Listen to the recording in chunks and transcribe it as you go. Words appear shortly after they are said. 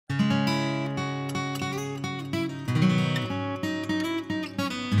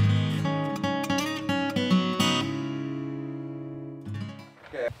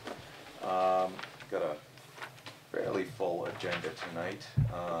agenda tonight.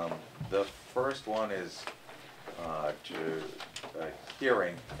 The first one is a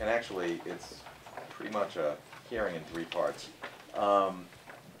hearing, and actually it's pretty much a hearing in three parts.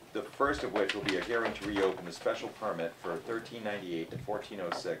 The first of which will be a hearing to reopen the special permit for 1398 to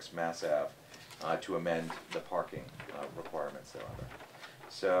 1406 Mass Ave to amend the parking requirements thereunder.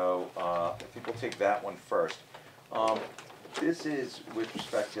 So I think we'll take that one first. This is with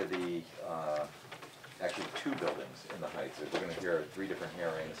respect to the actually two buildings in the Heights. We're going to hear three different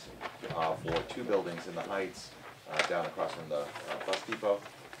hearings for two buildings in the Heights down across from the bus depot.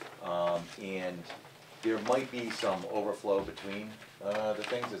 And there might be some overflow between the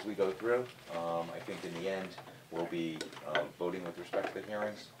things as we go through. I think in the end we'll be voting with respect to the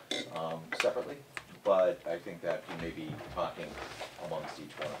hearings separately, but I think that we may be talking amongst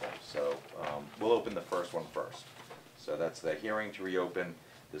each one of them. So we'll open the first one first. So that's the hearing to reopen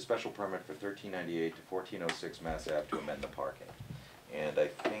the special permit for 1398 to 1406 Mass Ave to amend the parking. And I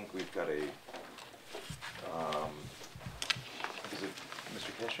think we've got a, is it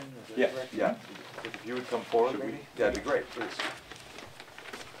Mr. Cashin? Yeah. Yeah. If you would come forward, maybe? Yeah, that'd be great, please.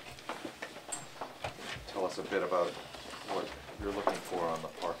 Tell us a bit about what you're looking for on the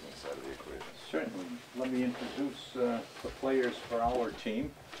parking side of the equation. Certainly. Let me introduce the players for our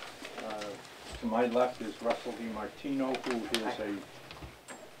team. To my left is Russell DiMartino, who is a...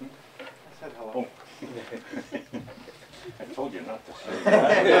 I said hello. Oh. I told you not to say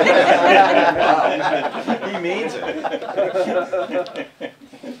that. He means it.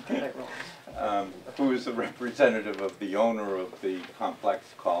 Who is the representative of the owner of the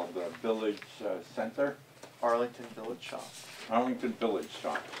complex called the Village Center? Arlington Village Shop. Arlington Village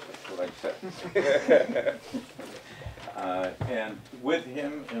Shop, that's what I said. And with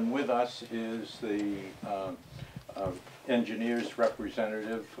him and with us is the engineer's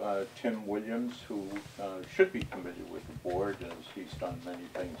representative, Tim Williams, who should be familiar with the board as he's done many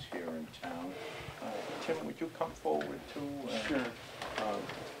things here in town. Tim, would you come forward too? Sure.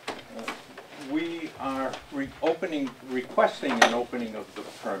 We are requesting an opening of the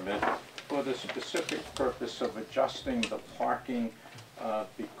permit for the specific purpose of adjusting the parking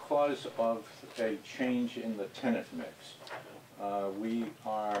because of a change in the tenant mix. We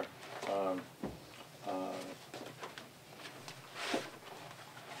are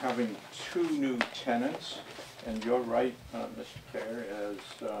having two new tenants, and you're right, Mr. Kerr, as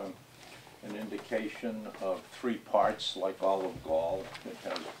an indication of three parts, like Olive Gall. It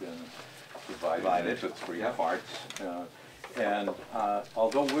has been divided into three parts. And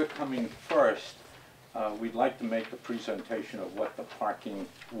although we're coming first, we'd like to make a presentation of what the parking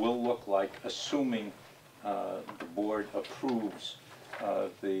will look like, assuming the board approves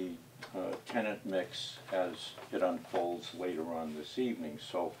the tenant mix as it unfolds later on this evening.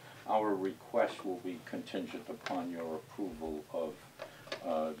 So our request will be contingent upon your approval of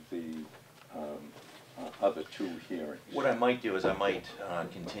the other two hearings. What I might do is I might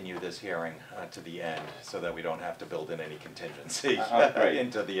continue this hearing to the end so that we don't have to build in any contingency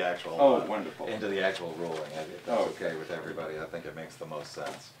into the actual wonderful. Into the actual ruling. If that's okay with everybody, I think it makes the most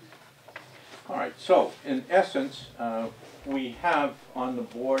sense. All right, so in essence, we have on the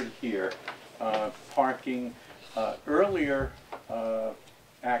board here parking. Earlier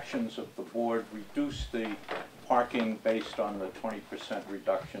actions of the board reduced the parking based on the 20%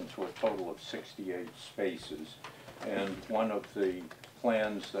 reduction to a total of 68 spaces. And one of the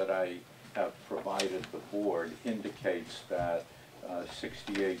plans that I have provided the board indicates that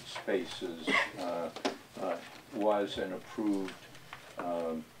 68 spaces was an approved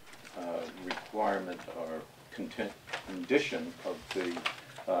requirement or condition of the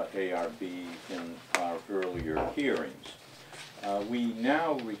ARB in our earlier hearings. We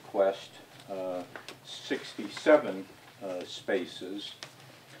now request 67 spaces,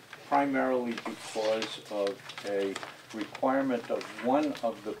 primarily because of a requirement of one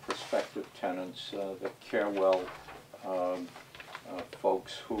of the prospective tenants, the Carewell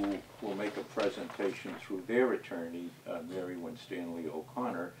folks, who will make a presentation through their attorney, Mary Winstanley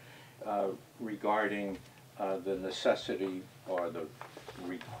O'Connor, regarding the necessity or the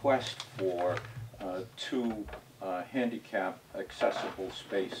request for two handicap accessible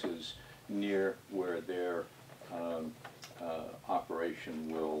spaces near where their operation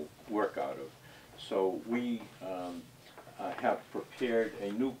will work out of. So we have prepared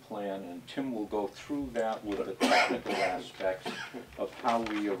a new plan, and Tim will go through that with the technical aspects of how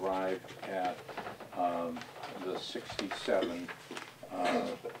we arrived at the 67.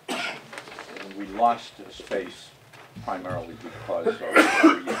 And we lost a space primarily because of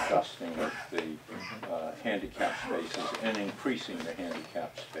the readjusting of the handicap spaces and increasing the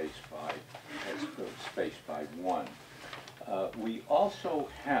handicap space by one. We also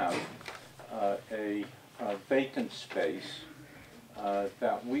have a vacant space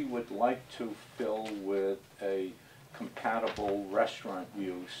that we would like to fill with a compatible restaurant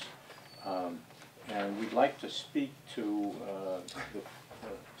use. And we'd like to speak to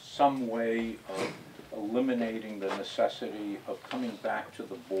some way of eliminating the necessity of coming back to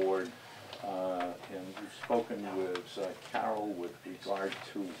the board. And we've spoken with Carol with regard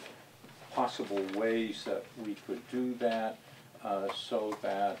to possible ways that we could do that so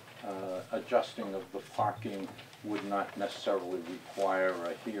that adjusting of the parking would not necessarily require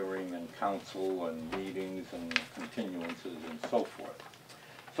a hearing and council and meetings and continuances and so forth.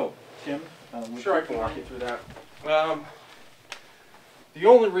 So, Tim? Sure, I can walk you through that. The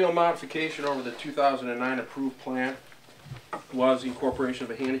only real modification over the 2009 approved plan was the incorporation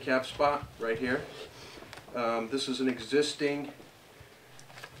of a handicap spot right here. This is an existing,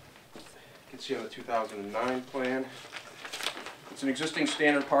 you can see on the 2009 plan, it's an existing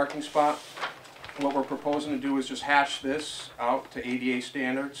standard parking spot. What we're proposing to do is just hatch this out to ADA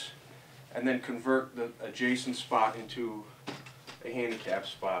standards and then convert the adjacent spot into a handicap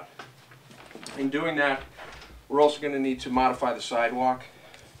spot. In doing that, we're also going to need to modify the sidewalk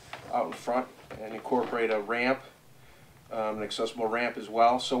out in front and incorporate a ramp, an accessible ramp as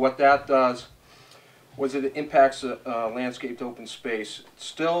well. So what that does was it impacts the landscaped open space. It's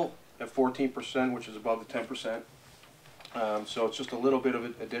still at 14%, which is above the 10%. So it's just a little bit of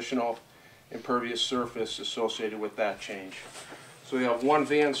additional impervious surface associated with that change. So we have one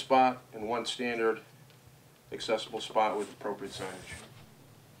van spot and one standard accessible spot with appropriate signage.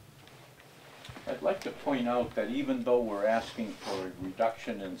 I'd like to point out that even though we're asking for a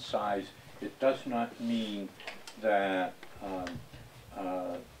reduction in size, it does not mean that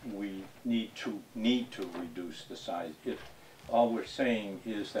we need to reduce the size. All we're saying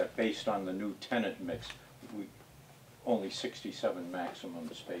is that based on the new tenant mix, only 67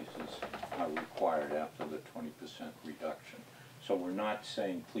 maximum spaces are required after the 20% reduction. So we're not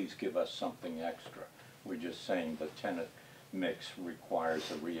saying, please give us something extra. We're just saying the tenant mix requires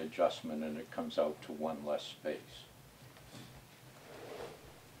a readjustment and it comes out to one less space.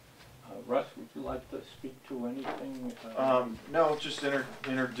 Russ, would you like to speak to anything? No, just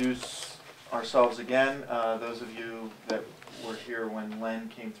introduce ourselves again. Those of you that were here when Len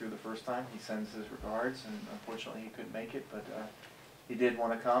came through the first time, he sends his regards, and unfortunately he couldn't make it, but he did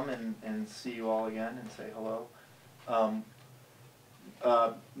want to come and see you all again and say hello.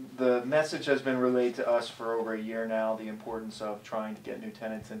 The message has been relayed to us for over a year now, the importance of trying to get new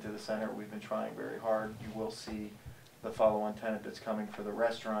tenants into the center. We've been trying very hard. You will see the follow-on tenant that's coming for the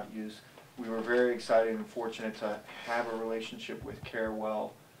restaurant use. We were very excited and fortunate to have a relationship with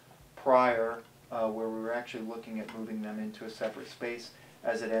Carewell prior, where we were actually looking at moving them into a separate space.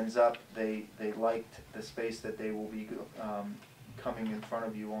 As it ends up, they liked the space that they will be coming in front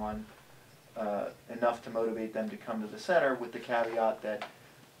of you on enough to motivate them to come to the center, with the caveat that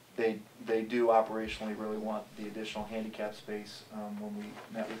they do operationally really want the additional handicap space. When we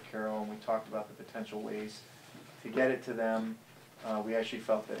met with Carol and we talked about the potential ways to get it to them, we actually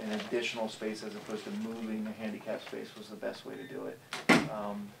felt that an additional space as opposed to moving the handicap space was the best way to do it.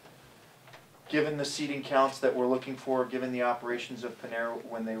 Given the seating counts that we're looking for, given the operations of Panera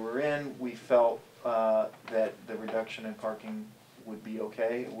when they were in, we felt that the reduction in parking would be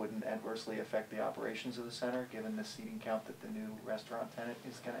okay. It wouldn't adversely affect the operations of the center, given the seating count that the new restaurant tenant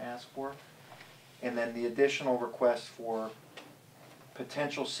is going to ask for. And then the additional request for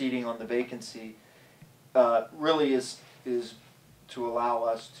potential seating on the vacancy really is to allow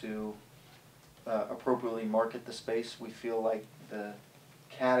us to appropriately market the space. We feel like the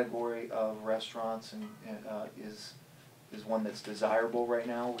category of restaurants is one that's desirable right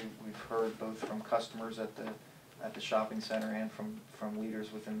now. We've heard both from customers at the shopping center and from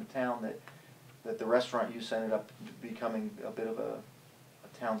leaders within the town that the restaurant use ended up becoming a bit of a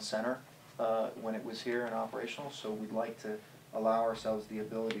town center when it was here and operational. So we'd like to allow ourselves the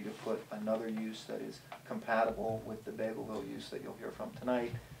ability to put another use that is compatible with the Bagelville use that you'll hear from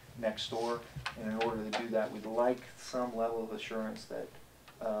tonight next door. And in order to do that, we'd like some level of assurance that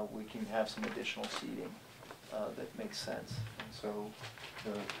we can have some additional seating that makes sense. And so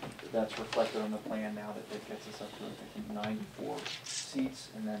that's reflected on the plan now, that gets us up to, I think, 94 seats,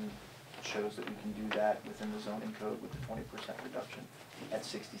 and then shows that we can do that within the zoning code with the 20% reduction at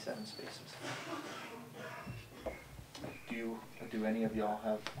 67 spaces. Do any of y'all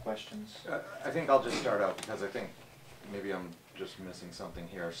have questions? I think I'll just start out because I think maybe I'm just missing something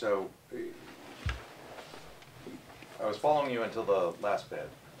here. So I was following you until the last bit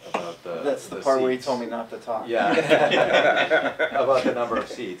about the That's the part seats. where you told me not to talk. Yeah. About the number of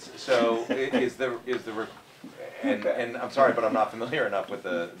seats. So and I'm sorry, but I'm not familiar enough with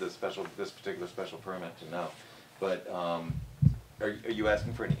this particular special permit to know. But are you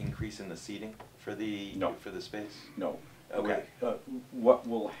asking for an increase in the seating for the No. for the space? No. Okay. What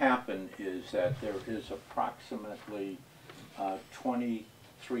will happen is that there is approximately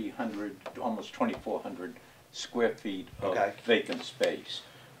 2,300, almost 2,400 square feet of Okay. vacant space.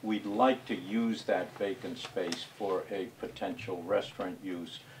 We'd like to use that vacant space for a potential restaurant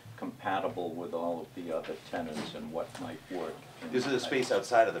use compatible with all of the other tenants and what might work. This is a space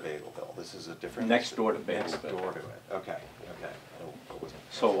outside of the Bagelville. This is a different. Next door to Next Bagelville. door to it. Okay. Okay. I wasn't.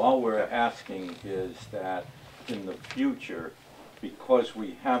 So all we're asking is that in the future, because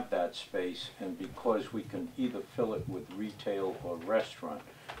we have that space and because we can either fill it with retail or restaurant,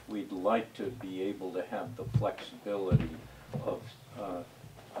 we'd like to be able to have the flexibility of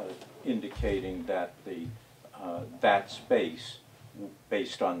indicating that that space,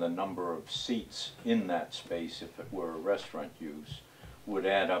 based on the number of seats in that space, if it were a restaurant use, would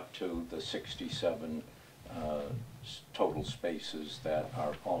add up to the 67 total spaces that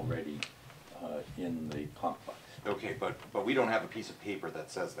are already in the complex. Okay, but we don't have a piece of paper that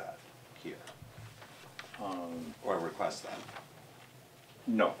says that here, or requests that.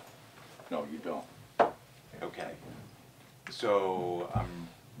 No, no, you don't. Okay. So I'm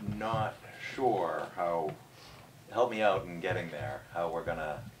not sure how, help me out in getting there, how we're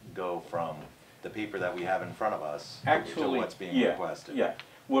gonna go from the paper that we have in front of us to Actually, what's being yeah, requested. yeah.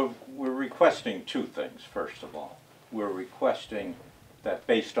 We're requesting two things, first of all. We're requesting that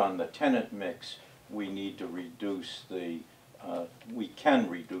based on the tenant mix, we need to reduce the, we can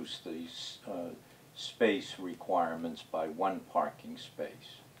reduce the space requirements by one parking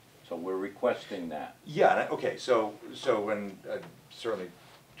space. So we're requesting that. Yeah, okay, so when, certainly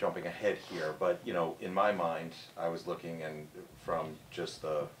jumping ahead here, but, you know, in my mind, I was looking and from just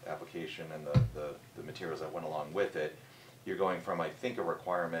the application and the materials that went along with it, you're going from, I think, a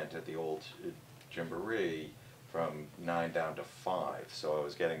requirement at the old Gymboree from 9 down to 5, so I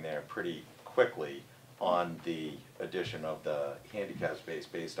was getting there pretty quickly on the addition of the handicap space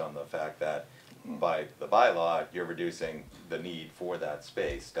based on the fact that by the bylaw, you're reducing the need for that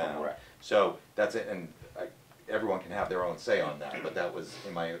space down. Correct. So that's it, and everyone can have their own say on that, but that was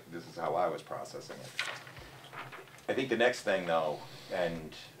in my, this is how I was processing it. I think the next thing though,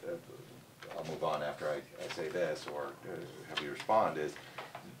 and I'll move on after I say this or have you respond, is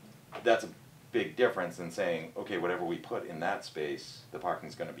that's a big difference in saying, okay, whatever we put in that space, the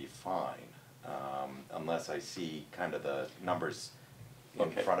parking's gonna be fine, unless I see kind of the numbers in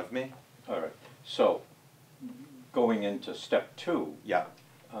Okay. front of me. All right, so going into step 2, Yeah,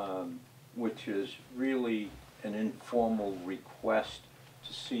 which is really an informal request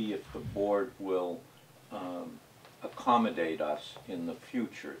to see if the board will accommodate us in the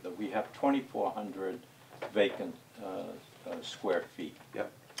future, that we have 2,400 vacant square feet.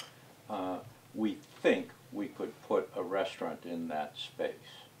 yep, We think we could put a restaurant in that space.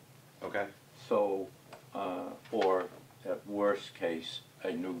 okay, So, or at worst case,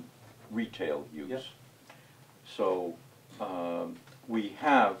 a new retail use. Yep. So, we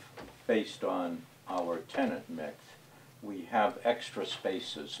have, based on our tenant mix, we have extra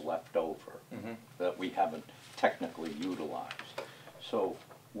spaces left over Mhm. that we haven't technically utilized. So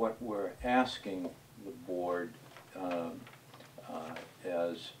what we're asking the board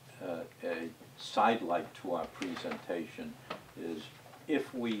as a sidelight to our presentation is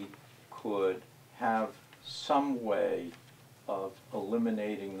if we could have some way of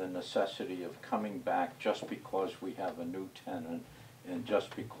eliminating the necessity of coming back just because we have a new tenant and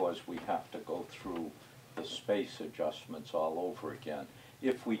just because we have to go through the space adjustments all over again.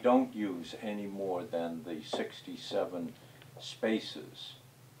 If we don't use any more than the 67 spaces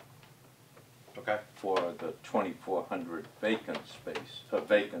okay. for the 2,400 vacant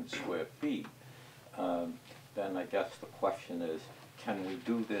square feet, then I guess the question is, can we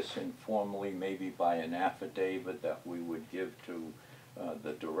do this informally, maybe by an affidavit that we would give to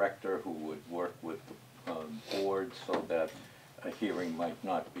the director who would work with the board so that a hearing might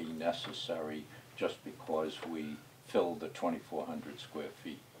not be necessary just because we fill the 2,400 square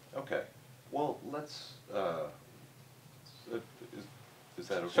feet? Okay, well, let's, is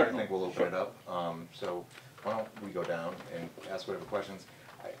that okay? Certainly, I think we'll open sure. it up. So why don't we go down and ask whatever questions.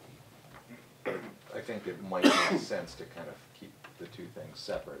 I think it might make sense to kind of keep the two things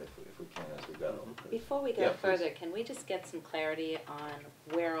separate if we can as we go. Before we Yeah, go please. further, can we just get some clarity on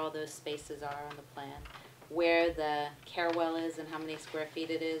where all those spaces are on the plan? Where the Carewell is and how many square feet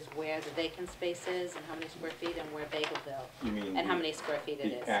it is, where the vacant space is and how many square feet, and where Bagelville, You mean and how many square feet it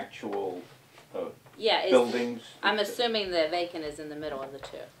the is? actual Yeah, buildings? I'm assuming the vacant is in the middle of the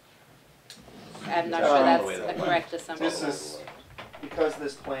two. I'm not All sure the that's way a that way. correct assumption. This is, because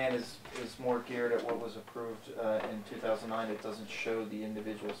this plan is more geared at what was approved in 2009, it doesn't show the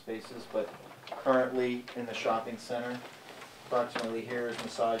individual spaces, but currently in the shopping center, approximately here is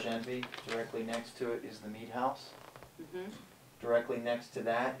Massage Envy, directly next to it is the Meat House. Mhm. Directly next to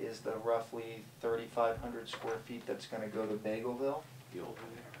that is the roughly 3,500 square feet that's gonna go to Bagelville, the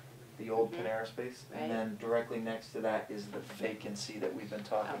old Mhm. Panera space. Right. And then directly next to that is the vacancy that we've been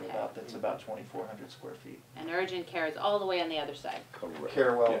talking Okay. about, that's about 2,400 square feet. And urgent care is all the way on the other side. Correct.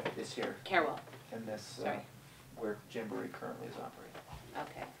 Carewell Yeah. is here, Carewell, in this, Sorry. where Gymboree currently is operating.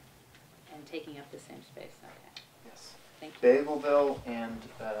 okay. And taking up the same space, okay. Yes. Thank you. Bagelville and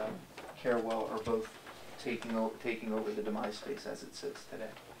Carewell are both taking over the demise space as it sits today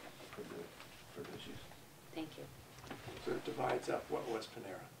for those use. Thank you. So it divides up what was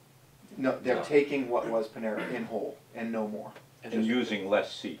Panera. No, they're No. taking what was Panera in whole and no more. And using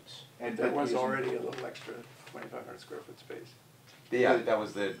less seats. And There was using- already a little extra 2,500 square foot space. Yeah, that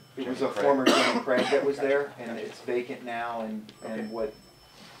was the. It was Jimmy a Craig. former Jimmy Craig that was there, and it's vacant now, and Okay. what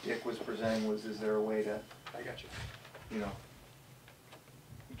Dick was presenting was, is there a way to, I got you. you know,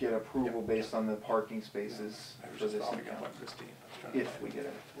 get approval based on the parking spaces I was for just this following up account? on Christine. I was trying to If find we it. get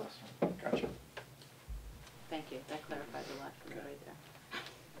a less one. Gotcha. Thank you. That clarifies a lot for me Okay. right there.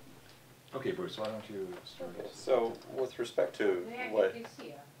 Okay, Bruce, why don't you start us? So, with respect to what,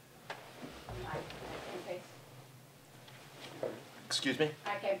 Excuse me?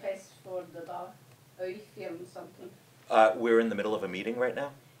 I can pass for the dog, or you film something. We're in the middle of a meeting right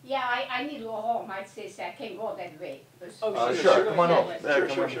now. Yeah, I need to go home, I say I can go that way. Sure, come on over. Sure,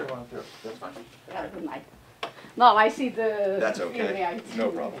 sure, sure. Come on through. That's fine. Have a good night. No, I see the. That's okay. film, I see No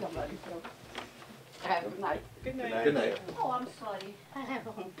problem. somebody, so. Have a good night. Good night. Oh, I'm sorry, I have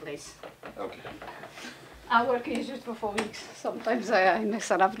a home place. Okay. I work here just for 4 weeks, sometimes I mix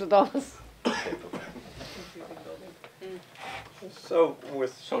up the dollars. so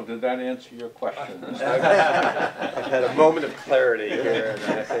with, So did that answer your question? I've had a moment of clarity here,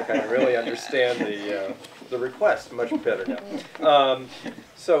 and I think I really understand the request much better now.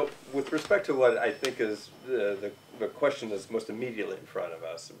 So with respect to what I think is the question that's most immediately in front of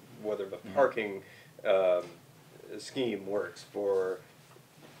us, whether the parking scheme works for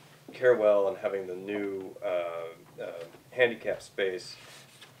Carewell and having the new handicap space,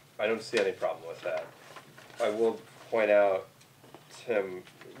 I don't see any problem with that. I will point out, Tim,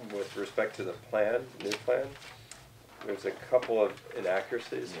 with respect to the plan, new plan, there's a couple of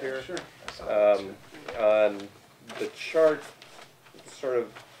inaccuracies here. Sure. I saw that too. On the chart, sort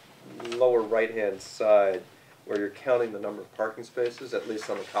of lower right-hand side, where you're counting the number of parking spaces, at least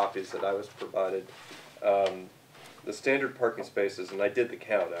on the copies that I was provided, the standard parking spaces, and I did the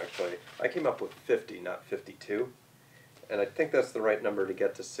count actually, I came up with 50, not 52. And I think that's the right number to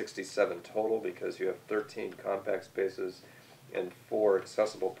get to 67 total, because you have 13 compact spaces and 4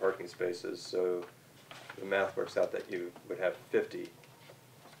 accessible parking spaces, so the math works out that you would have 50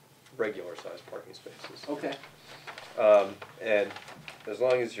 regular sized parking spaces. Okay. And as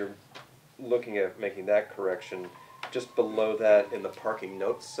long as you're looking at making that correction, just below that in the parking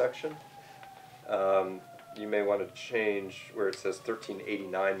notes section, you may want to change where it says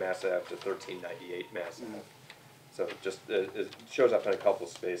 1389 Mass Ave to 1398 Mass Ave. So just, it shows up in a couple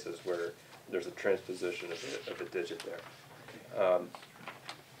of spaces where there's a transposition of a digit there.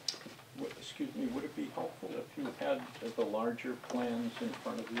 Excuse me, would it be helpful if you had the larger plans in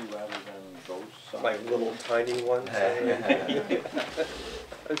front of you rather than those size? My little tiny ones.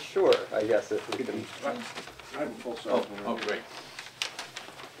 Sure, I guess if we can. I have a full size one. Oh, great.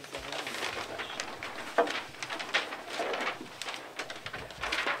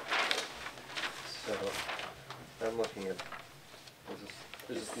 So, I'm looking at,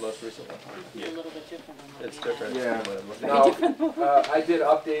 is this the most recent one? It's a little bit different than what It's we had. different Yeah. than what I'm looking at. No, I did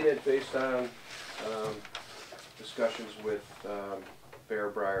update it based on discussions with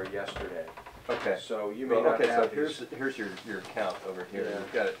Bearbriar yesterday. Okay. So you may Well, not okay, so have these. here's your count over here. Yeah.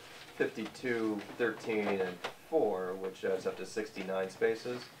 You've got 52, 13, and 4, which adds up to 69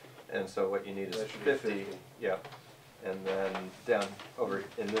 spaces. And so what you need is That should be 50. Yep. And then down over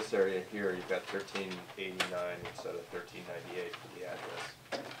in this area here, you've got 1389 instead of 1398 for the address.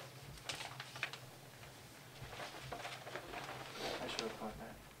 I should have caught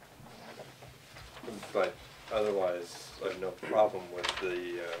that. But otherwise, I have no problem with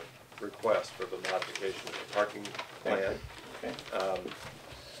the request for the modification of the parking plan. Okay.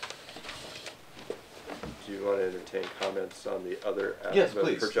 Do you want to entertain comments on the other Yes, the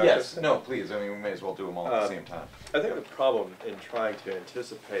please. projections? Yes, no, please. I mean, we may as well do them all at the same time. I think the problem in trying to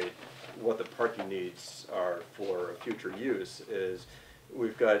anticipate what the parking needs are for future use is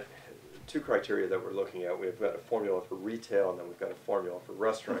we've got two criteria that we're looking at. We've got a formula for retail, and then we've got a formula for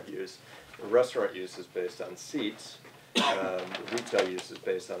restaurant use. The restaurant use is based on seats. The retail use is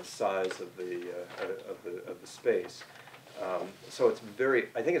based on size of the space. So it's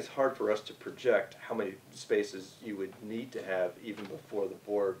I think it's hard for us to project how many spaces you would need to have even before the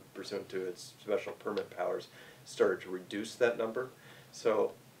board, pursuant to its special permit powers, started to reduce that number.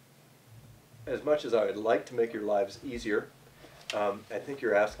 So as much as I would like to make your lives easier, I think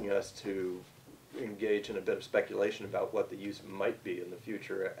you're asking us to engage in a bit of speculation about what the use might be in the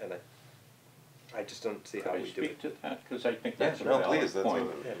future, and I just don't see how Could I we do it. speak to that? Because I think that's a no, valid please, that's point.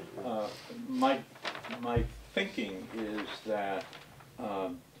 My thinking is that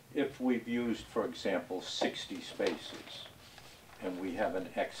if we've used, for example, 60 spaces, and we have an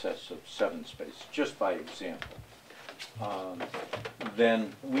excess of 7 spaces, just by example,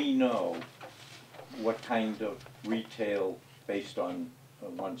 then we know what kind of retail based on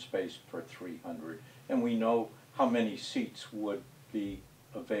 1 space per 300, and we know how many seats would be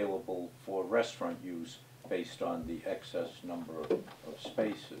available for restaurant use based on the excess number of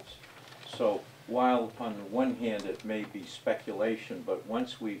spaces. So while on the one hand it may be speculation, but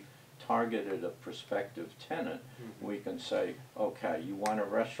once we've targeted a prospective tenant, we can say, okay, you want a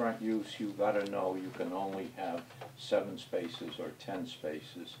restaurant use, you gotta know you can only have 7 spaces or 10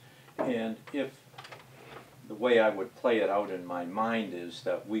 spaces. And if the way I would play it out in my mind is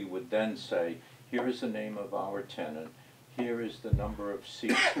that we would then say, here is the name of our tenant, here is the number of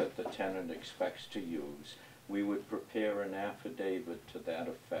seats that the tenant expects to use. We would prepare an affidavit to that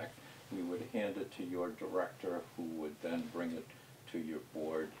effect. We would hand it to your director, who would then bring it to your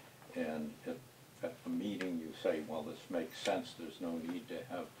board. And at the meeting you say, well, this makes sense, there's no need to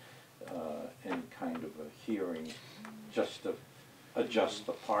have any kind of a hearing, just to adjust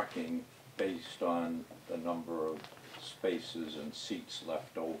the parking based on the number of spaces and seats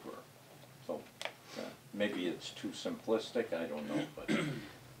left over. So maybe it's too simplistic, I don't know, but.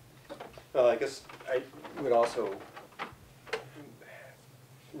 Well, I guess I would also,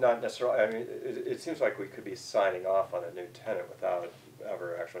 not necessarily, I mean, it seems like we could be signing off on a new tenant without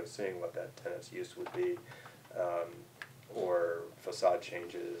ever actually seeing what that tenant's use would be, or facade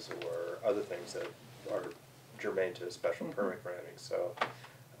changes, or other things that are germane to special permit granting. So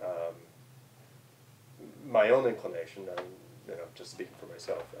my own inclination, just speaking for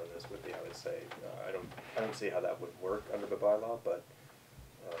myself on this, would be I would say I don't see how that would work under the bylaw, but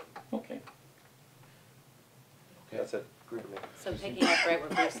Okay. that's it. So picking up right where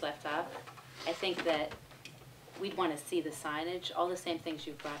Bruce left off, I think that we'd want to see the signage, all the same things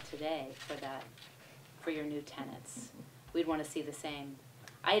you've brought today for your new tenants. We'd want to see the same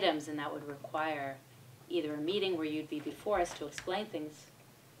items, and that would require either a meeting where you'd be before us to explain things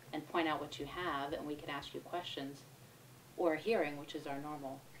and point out what you have, and we could ask you questions, or a hearing, which is our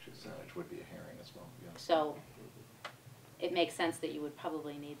normal. Which would be a hearing as well, yeah. So it makes sense that you would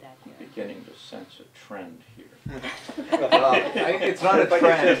probably need that I'm hearing. beginning to sense a trend here. It's not a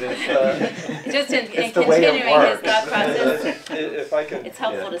trend, it's Just in it's the way it continuing his works. thought process, If I can it's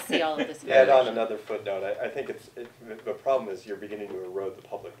helpful to see all of this. add on information. another footnote, I think the problem is you're beginning to erode the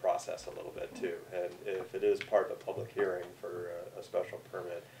public process a little bit too. And if it is part of a public hearing for a special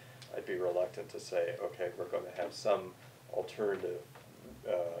permit, I'd be reluctant to say, okay, we're going to have some alternative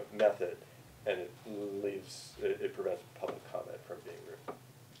method, and it prevents public comment from being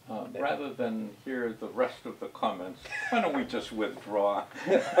written. Rather than hear the rest of the comments, why don't we just withdraw?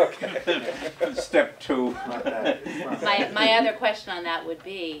 Step 2. My other question on that would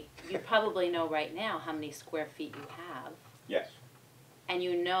be, you probably know right now how many square feet you have, Yes. and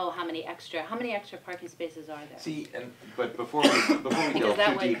you know how many extra parking spaces are there. See, but before we Because delve that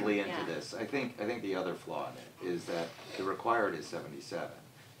too would- deeply into yeah. this, I think the other flaw in it is that the required is 77,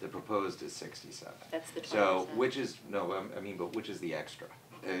 the proposed is 67. That's the 20%. So which is but which is the extra?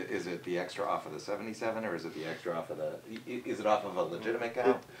 Is it the extra off of the 77, or is it the extra off of is it off of a legitimate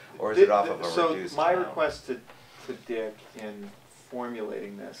count, or is it off of a reduced So my count? request to Dick in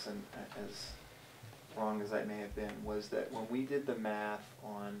formulating this, and as wrong as I may have been, was that when we did the math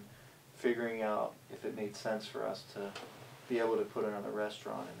on figuring out if it made sense for us to be able to put another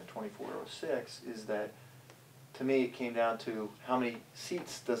restaurant in the 2406, is that to me it came down to how many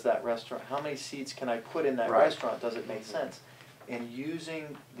seats does that restaurant, how many seats can I put in that Right. restaurant, does it make sense? And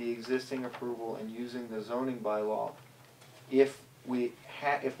using the existing approval and using the zoning bylaw, if we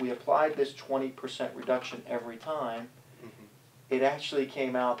applied this 20% reduction every time, it actually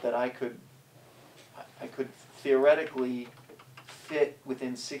came out that I could theoretically fit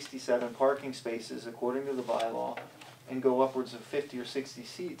within 67 parking spaces according to the bylaw and go upwards of 50 or 60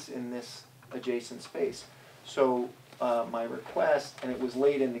 seats in this adjacent space. So my request, and it was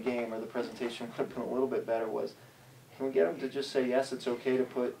late in the game, or the presentation would have been a little bit better, was, can we get them to just say, yes, it's okay to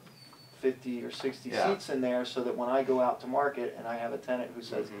put 50 or 60 Yeah. seats in there, so that when I go out to market and I have a tenant who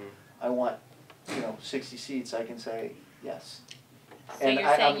says, I want, 60 seats, I can say, yes. So And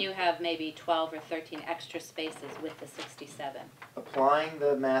you're saying I'm you have maybe 12 or 13 extra spaces with the 67? applying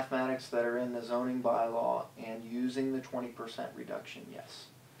the mathematics that are in the zoning bylaw and using the 20% reduction, yes.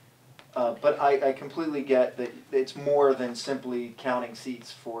 But I completely get that it's more than simply counting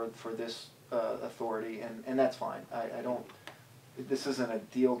seats for this authority, and that's fine. I don't, this isn't a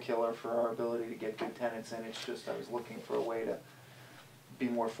deal killer for our ability to get good tenants in, it's just I was looking for a way to be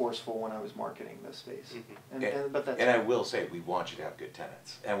more forceful when I was marketing this space. But that's And I will say, we want you to have good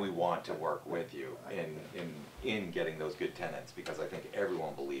tenants, and we want to work with you in getting those good tenants, because I think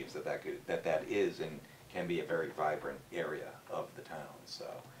everyone believes that is and can be a very vibrant area of the town, so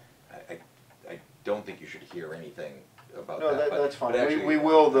I don't think you should hear anything about that. No, that's but fine. actually, We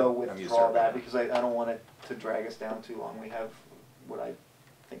will, though, I'm used to withdraw it that, now. because I don't want it to drag us down too long. We have what I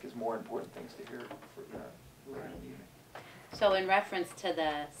think is more important things to hear for later in the evening. So in reference to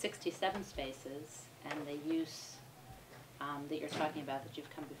the 67 spaces and the use that you're talking about, that you've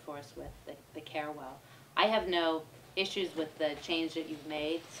come before us with, the Carewell, I have no issues with the change that you've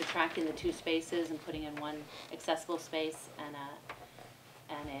made, subtracting the 2 spaces and putting in 1 accessible space and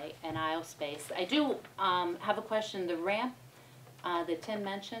an aisle space. I do have a question. The ramp that Tim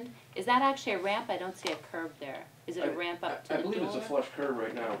mentioned, is that actually a ramp? I don't see a curb there. Is it a ramp up to the I door? believe it's a flush curve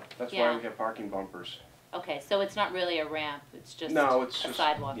right now. That's Yeah. why we have parking bumpers. Okay, so it's not really a ramp, it's just No, it's a just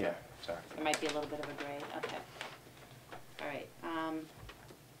sidewalk. Yeah, exactly. There might be a little bit of a grade, okay. All right,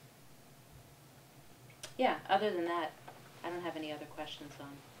 yeah, other than that, I don't have any other questions on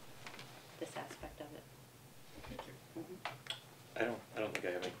this aspect of it. Thank you. Mhm. I don't think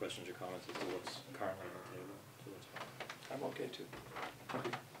I have any questions or comments as to what's currently on the table, so that's fine. I'm okay too.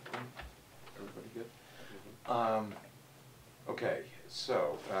 Everybody good? Okay,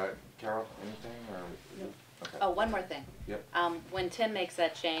 so, Carol, anything, or? Okay. Oh, one more thing. Yep. When Tim makes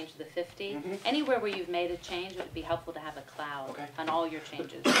that change, the 50, anywhere where you've made a change, it would be helpful to have a cloud Okay. on all your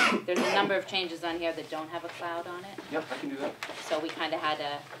changes. There's a number of changes on here that don't have a cloud on it, Yep, I can do that. so we kind of had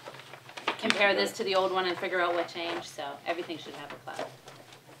to compare this to the old one and figure out what changed, so everything should have a cloud.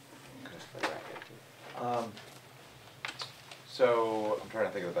 So, I'm trying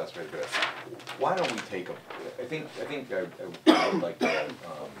to think of the best way to do it. Why don't we take a, I think I would like to,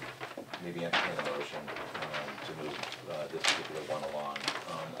 maybe entertain a motion, to move, this particular one along.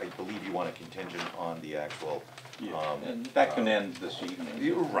 I believe you want a contingent on the actual, And that can end this evening.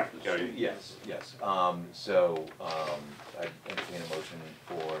 You're right, yes, yes. So, I entertain a motion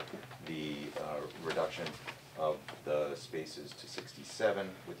for the reduction of the spaces to 67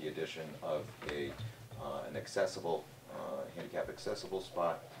 with the addition of an accessible, handicap accessible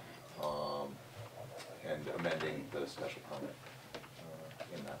spot, and amending the special permit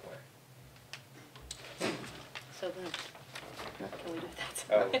in that way. So then, can we do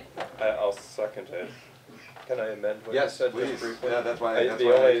that? I'll second it. Can I amend what you Yes, said please. just briefly? Yeah, that's why I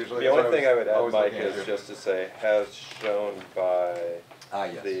usually. The only thing I would add, always Mike, looking at is you. just to say, has shown by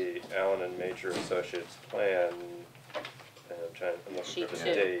Yes. the Allen and Major Associates plan, and I'm looking for the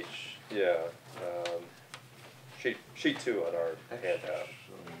Sheet 2. date. Yeah, sheet 2 on our handout.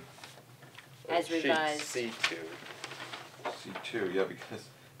 As revised. Sheet C2. C2, yeah, because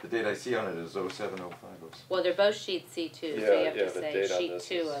the date I see on it is 0705. Well, they're both sheet C2, so you have to the say date on sheet this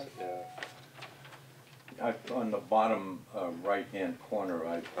 2 is, of, yeah. On the bottom right-hand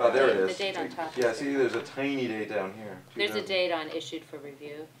corner, Oh, there it the is. date on top. Yeah, see, there's a tiny date down here. There's a 2000. date on issued for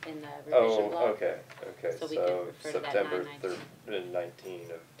review in the revision Oh, block. okay, So we can refer to that September 9/19.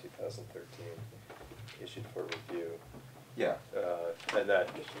 19 of 2013, issued for review. Yeah, And that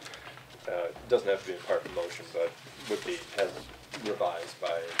doesn't have to be a part of the motion, but would be, as revised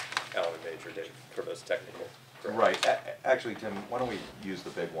by Allen and Major Dave for those technical. right. Actually, Tim, why don't we use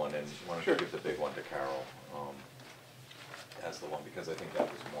the big one, and why don't you give the big one to Carol as the one, because I think that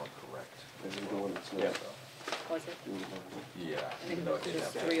was more correct. Yeah. Was it? Yeah. think even though it it's didn't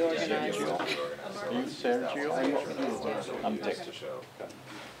just have to- reorganized. Yeah, it was all reorganized, so You, let's use that Sergio? one. I'm So I'm use this taking- to show.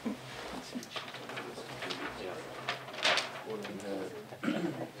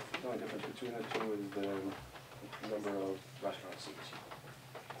 The only difference between the two is the number of restaurant seats.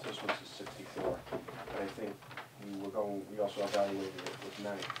 So this one's 64, but I think we also evaluated it with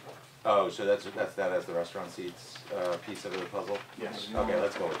 9. Oh, so that's that as the restaurant seats piece of the puzzle? Yes. Okay,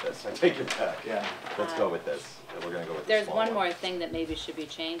 let's go with this. I take it back. Yeah. Let's go with this. We're gonna go with the There's small one more thing that maybe should be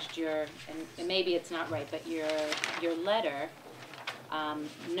changed, and maybe it's not right, but your letter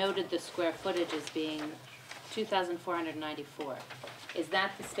noted the square footage as being 2,494. Is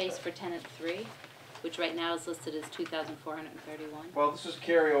that the space for tenant 3, which right now is listed as 2,431? Well, this is a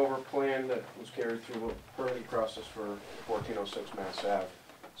carryover plan that was carried through the permitting process for 1406 Mass Ave.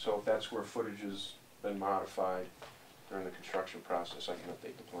 So if that square footage has been modified during the construction process, I can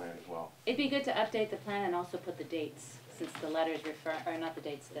update the plan as well. It'd be good to update the plan and also put the dates, since the letters refer, or not the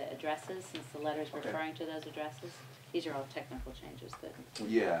dates, the addresses, since the letters Okay. referring to those addresses. These are all technical changes that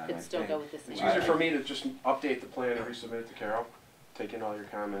Yeah. could still go with the same. It's easier for me to just update the plan and resubmit it to Carol, take in all your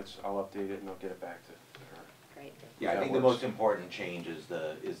comments, I'll update it and I'll get it back to her. Great. Yeah, I That think the works. most important change is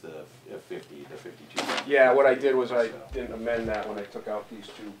the 50, the 52. Yeah, what I did was I didn't amend that when I took out these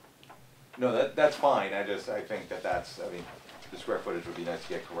two. No, that's fine, I think that's, I mean, the square footage would be nice to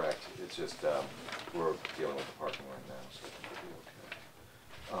get correct, it's just, we're dealing with the parking right now, so I think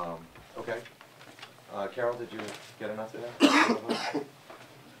we'll be okay. Okay. Carol, did you get enough of that?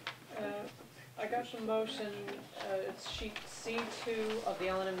 I got the motion, it's sheet C2 of the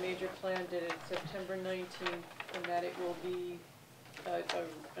L&M major plan dated September 19th, and that it will be, a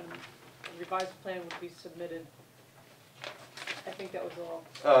revised plan would be submitted. I think that was all.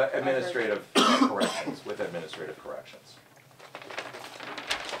 Administrative corrections, with administrative corrections.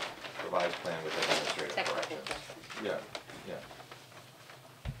 Revised plan with administrative Technical corrections. corrections. Yeah.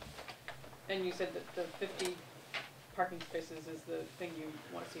 And you said that the 50 parking spaces is the thing you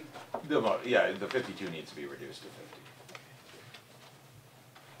want to see. The 52 needs to be reduced to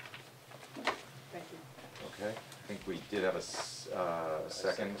 50. Thank you. Okay, I think we did have a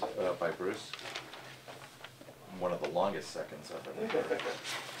second by Bruce. One of the longest seconds I've ever heard.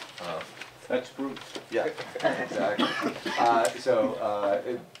 That's Bruce. Yeah, exactly.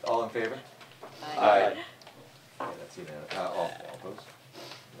 All in favor? Aye. Yeah, that's unanimous. All opposed?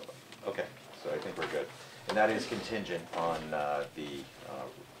 Nobody. Okay, so I think we're good. And that is contingent on the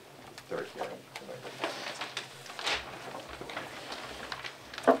third hearing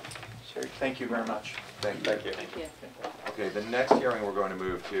tonight. Sure, thank you very much. Thank you. Thank you. Thank you. Okay, the next hearing we're going to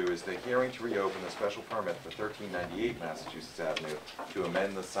move to is the hearing to reopen the special permit for 1398 Massachusetts Avenue to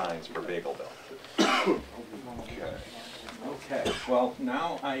amend the signs for Bagelville. Okay. Okay, well,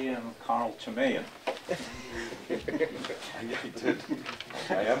 now I am Carl Tamayan.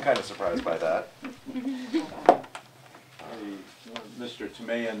 I am kind of surprised by that. Mr.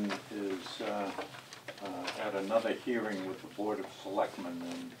 Tamayan is at another hearing with the Board of Selectmen,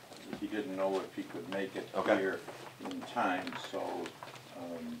 and he didn't know if he could make it Okay. here in time, so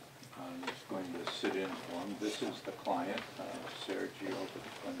I'm just going to sit in for him. This is the client, Sergio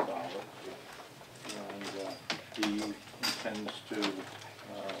Gonzalez, and he intends to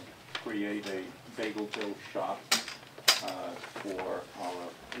create a Bagelville shop for our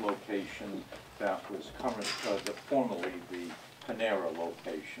location that was formerly the Panera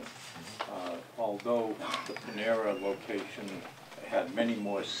location. Although the Panera location had many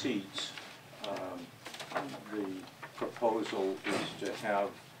more seats, the proposal is to have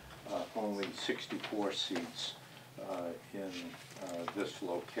only 64 seats in this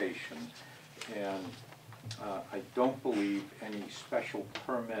location. And I don't believe any special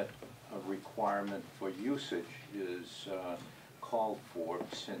permit requirement for usage is called for,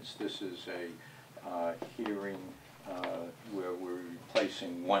 since this is a hearing where we're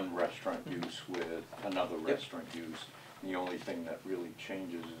replacing one restaurant use with another restaurant use. The only thing that really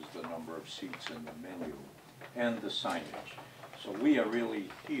changes is the number of seats in the menu and the signage. So we are really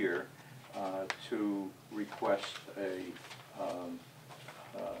here to request a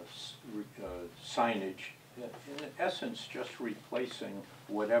signage, in essence just replacing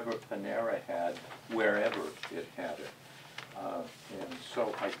whatever Panera had wherever it had it. And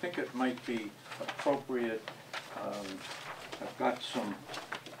so I think it might be appropriate. I've got some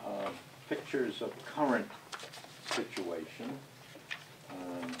pictures of current situation,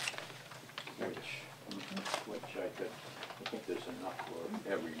 which I think there's enough for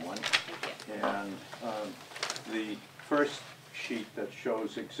everyone. And the first sheet that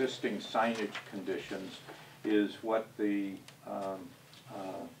shows existing signage conditions is what the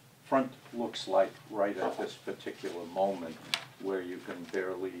front looks like right at this particular moment, where you can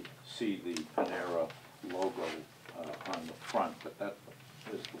barely see the Panera logo on the front, but that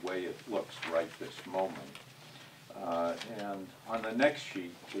is the way it looks right this moment. And on the next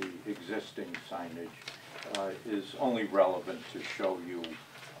sheet, the existing signage is only relevant to show you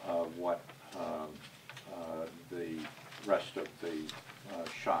what the rest of the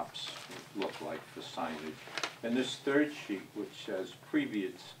shops look like for signage. And this third sheet, which says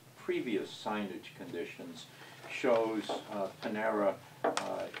previous signage conditions, shows Panera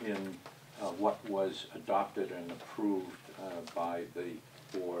in what was adopted and approved by the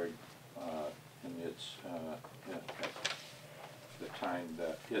board in its, at the time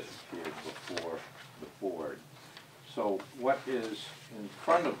that it appeared before the board. So what is in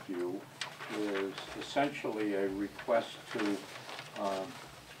front of you is essentially a request to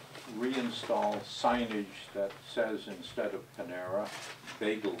reinstall signage that says, instead of Panera,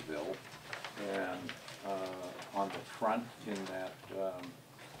 Bagelville, and on the front in that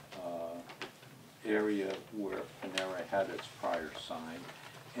area where Panera had its prior sign,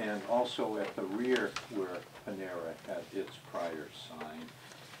 and also at the rear where Panera had its prior sign,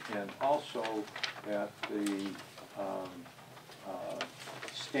 and also at the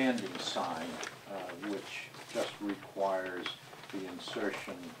standing sign, which just requires the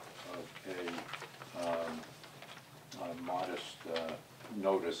insertion of a modest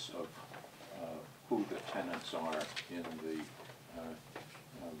notice of who the tenants are in the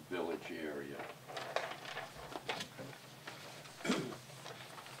village area.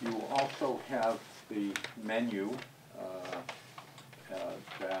 You also have the menu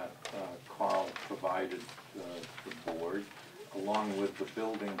that Carl provided the board, along with the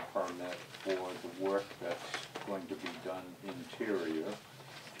building permit for the work that's going to be done interior,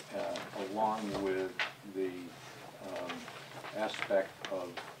 along with the aspect of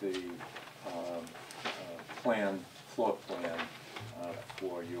the floor plan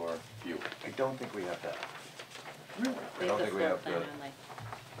for your view. I don't think we have that. Really? I don't think we have the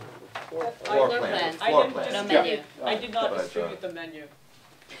Floor floor plan. plan. I Floor didn't plan. No distribute, menu. I did not But, distribute the menu.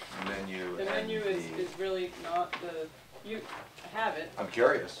 Menu. The and menu is the- really not the, you have it, I'm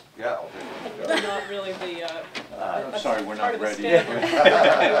curious. Yeah, I'll take it. but not really the, I'm sorry, we're part not of the ready.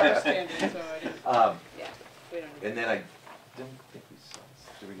 standard. Standard, so I didn't, Yeah, we don't. And then I didn't think we saw.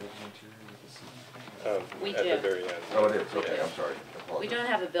 Did we go to the interior with the scene? We At the do. very end. Oh, it is. Okay, Yeah. I'm sorry. We Apologies. don't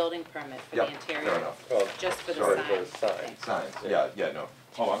have a building permit for Yep, the interior. fair enough. Well, Just for the Sorry, sign. for the sign. Signs. Yeah. Yeah, no.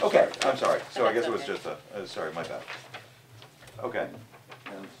 Oh, I'm Okay, sorry. I'm sorry. So I That's guess it was okay. just sorry, my bad. Okay.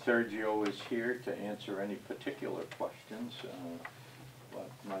 And Sergio is here to answer any particular questions, but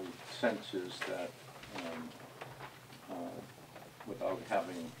my sense is that without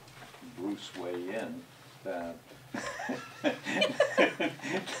having Bruce weigh in, that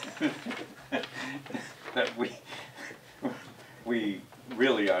that we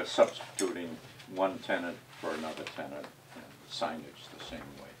really are substituting one tenant for another tenant, and signage the same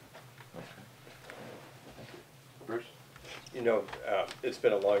way. Bruce? You know, it's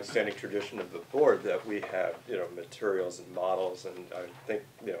been a long-standing tradition of the board that we have, materials and models, and I think,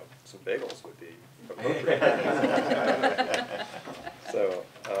 some bagels would be appropriate. So,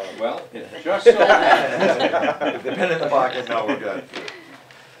 Well, it just so If the pen in the pocket, no, we're good.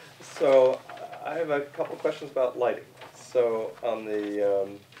 so I have a couple questions about lighting. So on the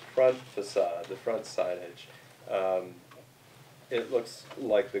front facade, the front signage, it looks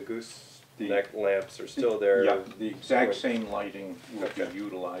like the gooseneck lamps are still there. Yeah, the exact same lighting will be Okay.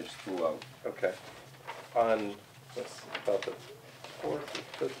 utilized throughout. Okay. On, about the fourth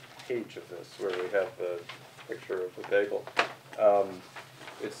or fifth page of this, where we have the picture of the bagel,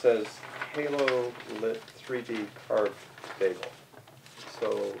 it says halo lit 3D carved bagel.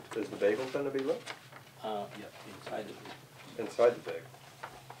 So is the bagel gonna be lit? Yeah, inside the booth. Inside the bagel?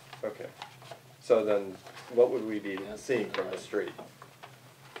 Okay. So then, what would we be Yeah, seeing from the street?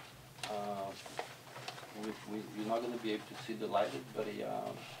 You're not gonna be able to see the lighted, but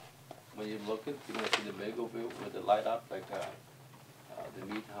when you look at, you're gonna see the bagel view with the light up like the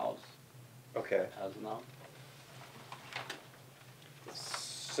meat house Okay. has now.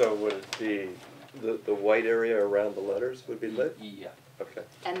 So would it be, the white area around the letters would be lit? Yeah. Okay.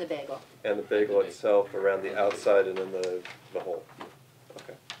 And the bagel. And the bagel bagel. itself around the outside and then the hole?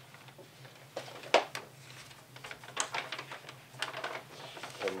 Okay.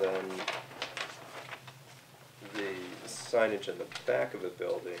 And then the signage in the back of the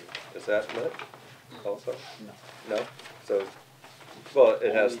building, is that lit also? No. No? So, well,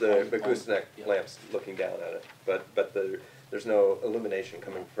 it has the Only- gooseneck yeah. lamps looking down at it, but there's no illumination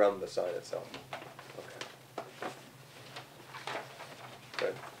coming from the sign itself? Okay.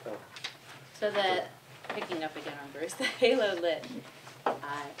 Good. Oh. So picking up again on Bruce, the halo lit,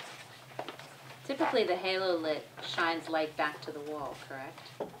 typically the halo lit shines light back to the wall, correct?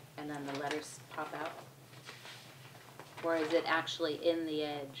 And then the letters pop out? Or is it actually in the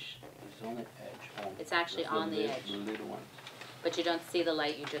edge? It's on the edge. It's actually That's on the edge. The little one. But you don't see the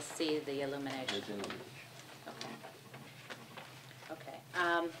light, you just see the illumination? It's in the edge. Okay. Okay.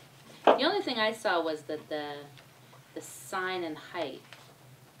 The only thing I saw was that the sign and height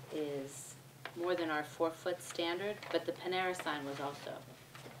is more than our 4-foot standard, but the Panera sign was also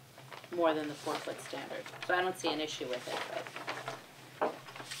more than the 4-foot standard. So I don't see an issue with it, but,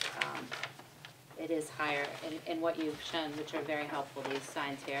 it is higher, and what you've shown, which are very helpful, these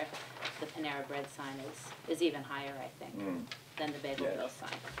signs here, the Panera Bread sign is even higher, I think, than the Bagelville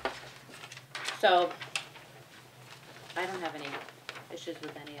sign. So, I don't have any issues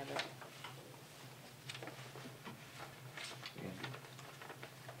with any of it.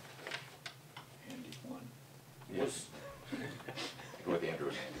 Andy won. Yes. Go with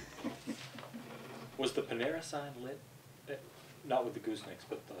Andrew. Was the Panera sign lit? Not with the goosenecks,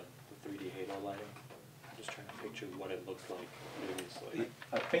 but the 3D halo lighting? I'm just trying to picture what it looked like previously.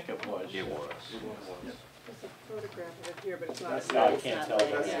 I think it was. It was. Yeah. There's a photograph of it here, but it's not. No, I can't not tell.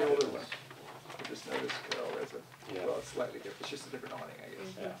 lit, That's yeah. the older one. I just noticed, there's a, Yeah. well, it's slightly different, it's just a different awning, I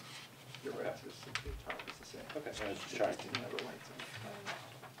guess. Yeah. You're right, it's just, the top is the same. Okay, I was just It trying didn't have the lights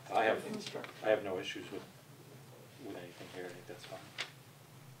on. I have Instruct- no issues with anything here. I think that's fine.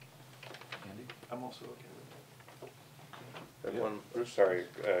 Andy? I'm also okay with Sorry,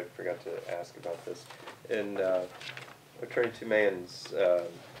 I forgot to ask about this. In Attorney Tumayan's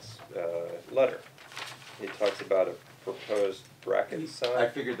letter, he talks about a proposed bracket sign. I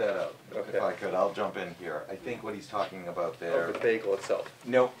figured that out. Okay. If I could, I'll jump in here. I think what he's talking about there. Of the bagel itself.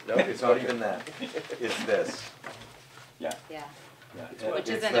 Nope, No? it's not Okay. even that. It's this. Yeah. Yeah. Yeah. Which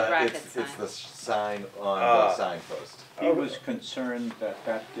It's isn't a bracket It's sign. the sign on Ah. the signpost. He was concerned that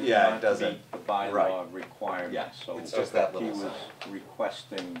that did Yeah, it not doesn't. meet the bylaw Right. requirements, Yeah, so it's just that he little was sign.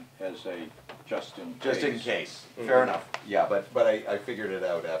 requesting as a just in case. Just in case. Mhm. Fair enough. Yeah, but I figured it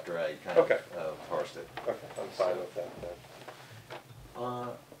out after I kind of Okay. parsed it. Okay, I'm fine with that then.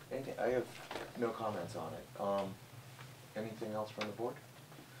 Anything, I have no comments on it. Anything else from the board?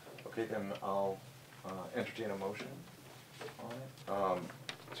 Okay, then I'll entertain a motion on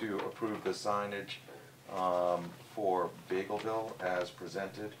it. To approve the signage for Bagelville as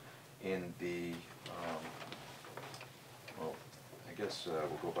presented in the, well, I guess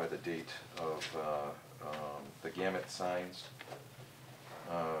we'll go by the date of the gamut signs.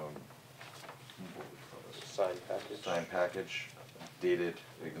 What would we call this? Sign package. Sign package dated,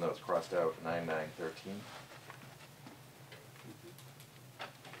 even though it's crossed out, 9/9/13.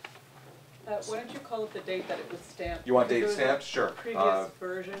 Why don't you call it the date that it was stamped? You want Because date there was a stamped? Sure. Previous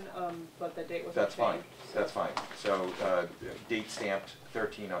version, but the date wasn't That's fine, changed. that's fine. So, date stamped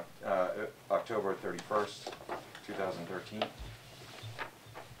October 31st, 2013.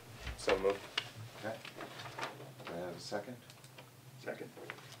 So moved. Okay. Do I have a second? Second.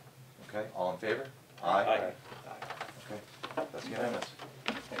 Okay, all in favor? Aye. Okay, that's unanimous.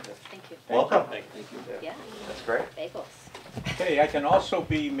 Thank you. Welcome. Thank you. Yeah, That's great. bagels. Okay, I can also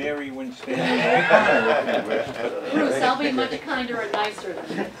be Mary Winston O'Connor. Bruce, I'll be much kinder and nicer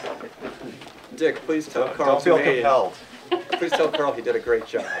than you. Dick, please tell Carl Don't feel Tumayan- compelled. Please tell Carl he did a great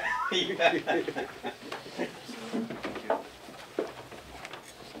job.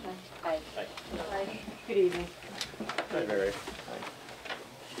 Bye. Good evening. Hi, Mary.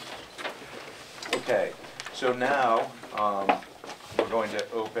 Okay, so now, we're going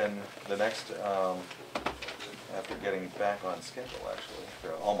to open the next, after getting back on schedule, actually,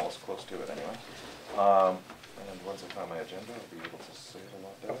 we're almost close to it anyway. And once I find my agenda, I'll be able to say it a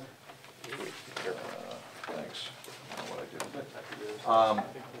lot better. Thanks. I don't know what I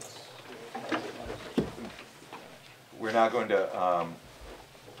did. We're now going to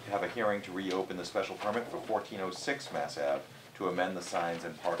have a hearing to reopen the special permit for 1406 Mass Ave to amend the signs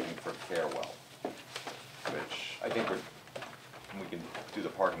and parking for Farewell, which I think we can do the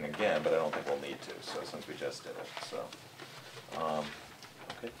parking again, but I don't think we'll need to, so since we just did it, so.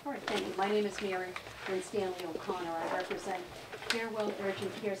 Okay. All right, thank you. My name is Mary Winston O'Connor. I represent Farewell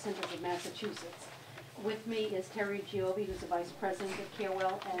Urgent Care Centers of Massachusetts. With me is Terry Giove, who's the Vice President of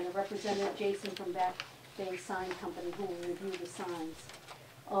Farewell, and a representative, Jason from Back Bay Sign Company, who will review the signs.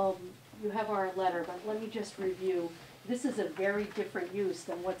 You have our letter, but let me just review. This is a very different use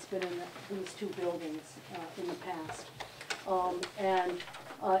than what's been in these two buildings in the past.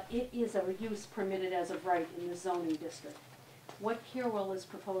 It is a use permitted as of right in the zoning district. What Farewell is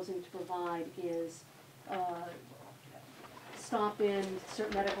proposing to provide is stop-in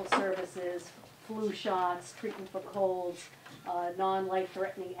medical services, flu shots, treatment for colds,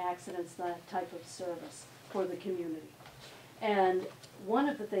 non-life-threatening accidents, that type of service for the community. And one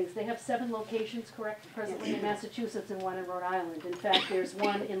of the things, they have 7 locations, correct, presently in Massachusetts and 1 in Rhode Island. In fact, there's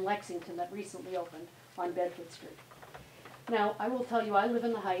 1 in Lexington that recently opened on Bedford Street. Now, I will tell you, I live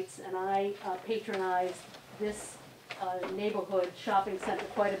in the Heights, and I patronize this neighborhood shopping center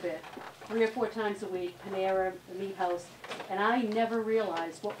quite a bit, 3 or 4 times a week, Panera, the Meat House, and I never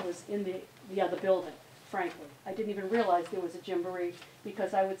realized what was in the other building, frankly. I didn't even realize there was a Gymboree,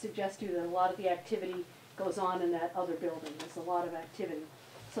 because I would suggest to you that a lot of the activity goes on in that other building. There's a lot of activity.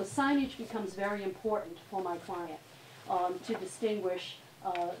 So signage becomes very important for my client to distinguish.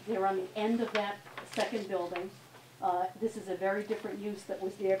 They're on the end of that second building. This is a very different use that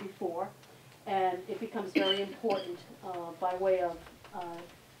was there before, and it becomes very important by way of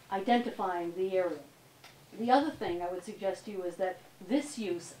identifying the area. The other thing I would suggest to you is that this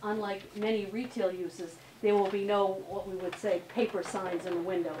use, unlike many retail uses, there will be no, what we would say, paper signs in the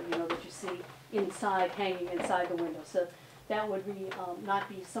window, you know, that you see inside, hanging inside the window. So that would be, not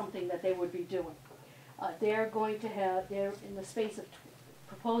be something that they would be doing. They're going to have, they're in the space of,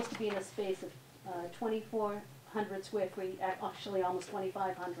 proposed to be in a space of 2,400 square feet, actually almost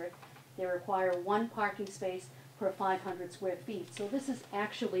 2,500. They require 1 parking space per 500 square feet. So this is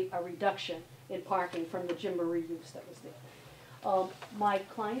actually a reduction in parking from the Gymboree use that was there. My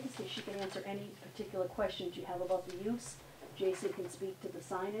client is here. She can answer any particular questions you have about the use. Jason can speak to the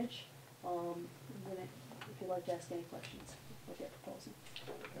signage. If you'd like to ask any questions, what they're proposing.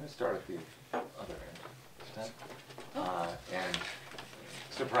 I'm going to start at the other end. And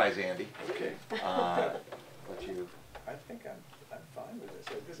surprise Andy. Okay. Let you. I think I'm fine with this.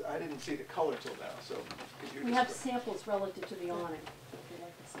 Because I didn't see the color till now, so could you We have describe- samples relative to the awning, if you'd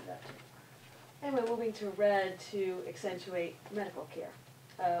like to see that too. And we're moving to red to accentuate medical care.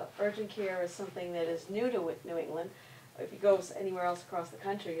 Urgent care is something that is new to New England. If you go anywhere else across the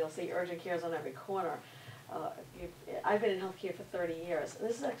country, you'll see urgent cares on every corner. I've been in healthcare for 30 years.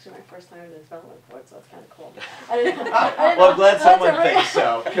 This is actually my first time in the development board, so it's kind of cool. Well, I'm glad someone thinks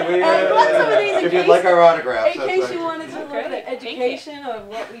so. Can we, if you'd like our autographs, in case you wanted to look at the education of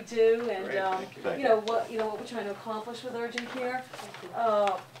what we do and you know what we're trying to accomplish with urgent care.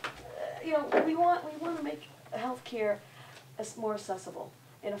 You know, we want to make healthcare more accessible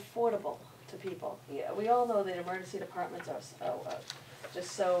and affordable to people. Yeah, we all know that emergency departments are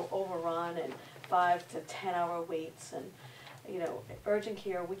just so overrun and 5 to 10 hour waits, and you know, urgent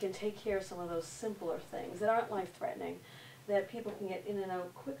care, we can take care of some of those simpler things that aren't life-threatening, that people can get in and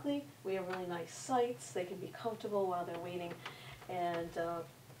out quickly. We have really nice sites, they can be comfortable while they're waiting, and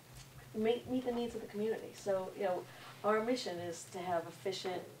meet the needs of the community. So, you know, our mission is to have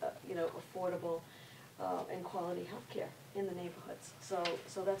efficient, you know, affordable and quality health care in the neighborhoods. So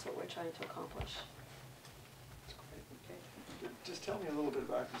that's what we're trying to accomplish. Just tell me a little bit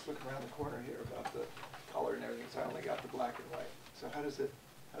about, just looking around the corner here, about the color and everything, so I only got the black and white. So how does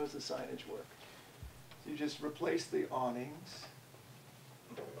the signage work? So you just replace the awnings.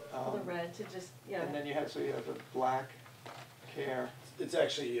 For the red to just, yeah. And then you have a black care. It's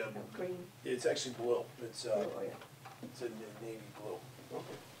actually, Green. it's actually blue. It's Oh, yeah. it's a navy blue.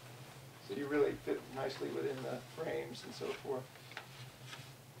 Okay. So you really fit nicely within the frames and so forth.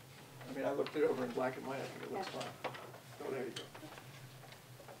 I mean, I looked it over in black and white, I think it looks fine. Oh, there you go.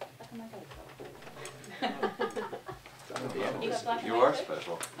 Done at the end of this. You are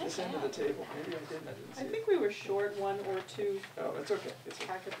special. This end of the table, maybe I didn't see I it. think we were short 1 or 2 Oh, it's okay, it's okay.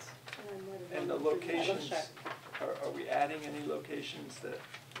 packets. And the locations, are we adding any locations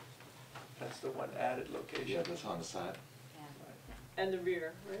that's the one added location? Yeah, that's on the side. Yeah. And the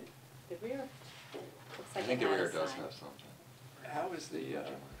rear, right? The rear looks I like think it the has rear a does sign. have something. How is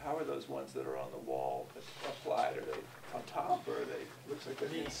how are those ones that are on the wall applied? Are they on top, or are they, looks like they're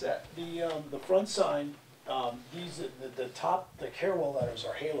being set? The front sign, the top, the Carewell letters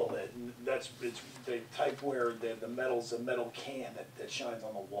are halo lit, and it's the type where the metal's a metal can that shines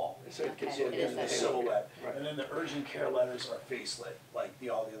on the wall. So it gives Okay, you it It is is the the that. silhouette. Right. And then the urgent care letters are face lit, like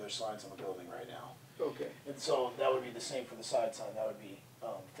all the other signs on the building right now. Okay. And so that would be the same for the side sign, that would be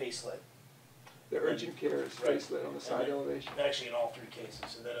face lit. The urgent care is Right. face lit on the side elevation? Actually, in all 3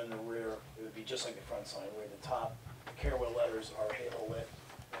 cases, and then in the rear, it would be just like the front sign, where the top, the Carewell letters are halo lit,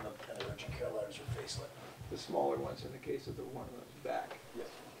 and the urgent care letters are face lit. The smaller ones in the case of the one on the back. Yes.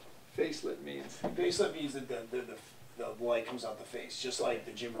 Face lit means, Face lit means that the light comes out the face, just like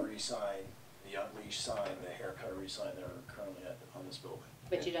the Gymboree sign, the Unleashed sign, the hair cuttery sign that are currently on this building.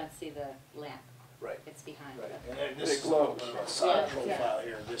 But you don't see the lamp. Right. It's behind Right, it. and then this They is a glow. little bit of a side Yeah. profile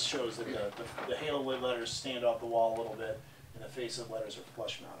here. This shows that the halo lit letters stand off the wall a little bit, and the face lit letters are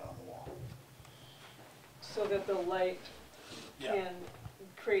flush mounted on the wall. So that the light Yeah. can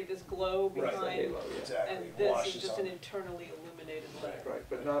create this glow Right. behind. the halo, yeah. Exactly. And this Washes is just on. an internally illuminated light. Right,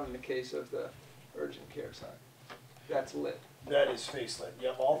 but not in the case of the urgent care sign. That's lit. That is face lit.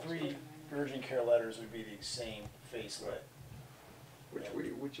 Yep, all 3 urgent care letters would be the same face lit.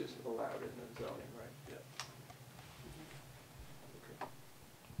 Which is allowed in the zoning, right? Yep. Okay.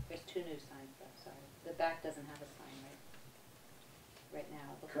 There's 2 new signs though, sorry. The back doesn't have a sign right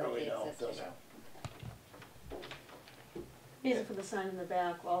now. It looks like Currently, the no, it existing. doesn't. Reason for the sign in the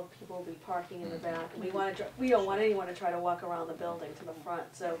back, all people will be parking in the back, and we don't want anyone to try to walk around the building to the front,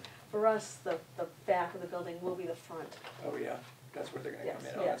 so for us, the back of the building will be the front. Oh, yeah, that's where they're gonna come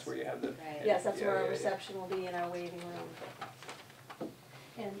Yes, in, oh, that's yes. where you have the. Right. Yes, that's where Yeah, our yeah, yeah. reception will be in our waiting room.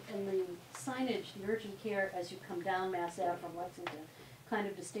 And the signage, the urgent care, as you come down Mass Ave from Lexington, kind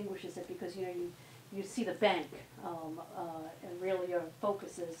of distinguishes it because, you know, you see the bank, and really your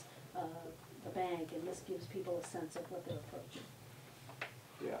focus is, the bank, and this gives people a sense of what they're approaching.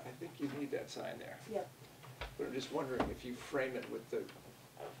 Yeah, I think you need that sign there. Yep. But I'm just wondering if you frame it with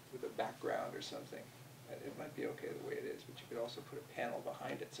a background or something, it might be okay the way it is, but you could also put a panel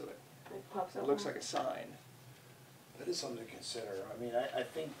behind it so It pops it up. looks like a sign. That is something to consider. I mean, I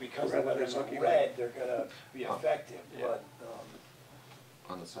think because the Rather than letters are looking red, like- they're gonna be effective, Yeah. but,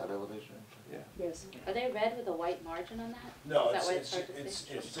 On the side elevation? Yeah. Yes. Are they red with a white margin on that? no, Is that why it's it's, hard to it's,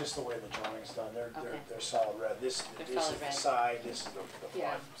 see? it's just the way the drawing's done. Okay. They're solid red. This They're is solid the red. side, this is the Yeah.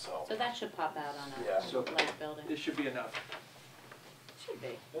 front, so. So that should pop out on Yeah. a So- lamp building. This should be enough. Should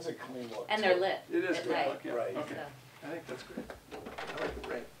be. There's a clean look. And to they're it. lit It is at good night. look, yeah, Right. okay. So- I think that's great. I like the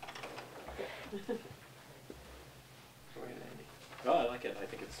red. Okay. Go ahead, Andy. No, I like it, I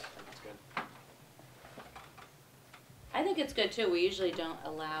think it's good. I think it's good too. We usually don't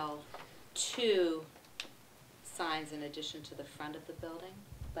allow two signs in addition to the front of the building.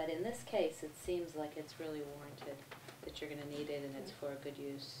 But in this case, it seems like it's really warranted that you're gonna need it and it's for a good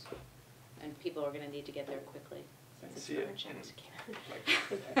use. And people are gonna need to get there quickly. I Since it's see it. urgent.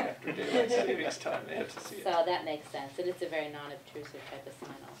 Like, after daylight savings time, they have to see it. So that makes sense. And it's a very non-obtrusive type of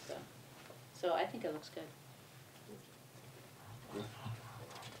sign also. So I think it looks good.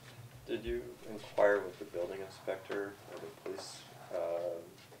 Did you inquire with the building inspector or the police,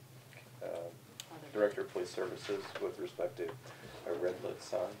 director of police services with respect to a red lit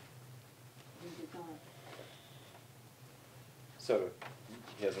sign? We did not. So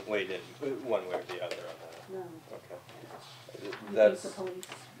he hasn't weighed in one way or the other on that? No. Okay. You think That's, the police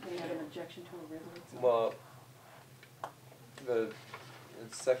may have an objection to a red light sign? well,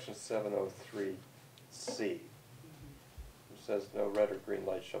 it's section 703C. It says no red or green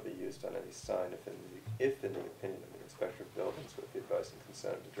light shall be used on any sign if in the opinion of the inspector of buildings with the advice and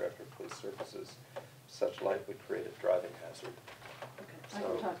consent of the director of police services, such light would create a driving hazard. Okay, I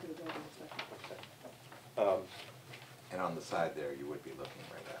will talk to the building inspector. Okay. And on the side there, you would be looking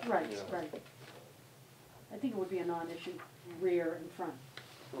right at it. Right, Yeah. right. I think it would be a non-issue, rear and front.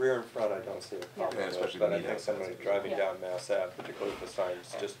 Rear and front, I don't see a problem Yeah, with, especially but the I meat think house, somebody that's a- driving Yeah. down Mass Ave, particularly if the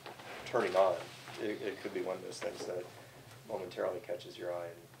sign's just turning on, it could be one of those things that momentarily catches your eye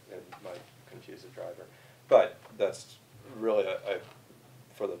and might confuse the driver. But that's really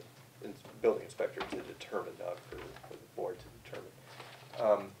for the building inspector to determine, not for the board to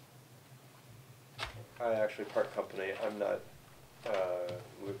determine. I actually park company, I'm not,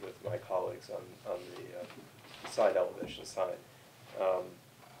 with my colleagues on the side elevation sign.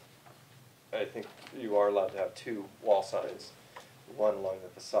 I think you are allowed to have two wall signs, one along the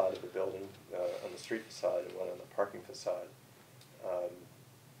facade of the building, on the street facade, and one on the parking facade.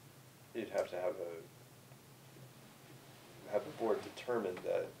 You'd have to have the board determine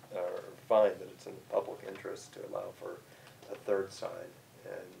that, or find that it's in the public interest to allow for a third sign,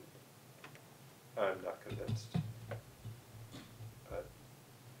 and I'm not convinced. But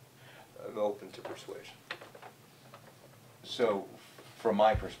I'm open to persuasion. So, from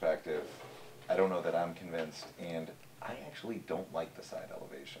my perspective, I don't know that I'm convinced, and I actually don't like the side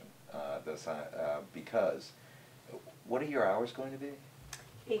elevation, because, what are your hours going to be?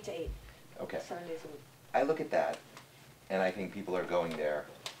 8 to 8, Okay. 7 days a week. I look at that, and I think people are going there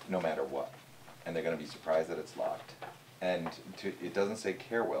no matter what, and they're gonna be surprised that it's locked. And it doesn't say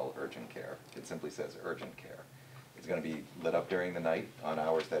Carewell Urgent Care, it simply says Urgent Care. It's gonna be lit up during the night on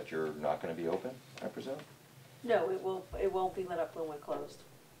hours that you're not gonna be open, I presume? No, it won't be lit up when we're closed.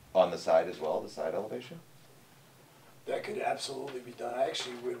 On the side as well, the side elevation? That could absolutely be done. I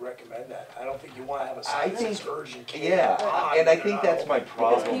actually would recommend that. I don't think you wanna have a I sign that says think- urgent care. Yeah, on, and I they're think not that's my open.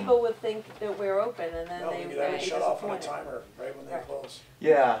 problem. Because people would think that we're open and then No, they you would could have be it shut off on a disappointed. timer right when they Right. close.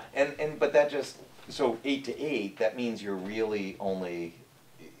 Yeah, but that just, so 8 to 8, that means you're really only,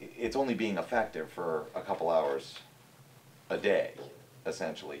 it's only being effective for a couple hours a day,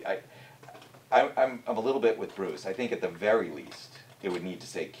 essentially. I'm a little bit with Bruce. I think at the very least, it would need to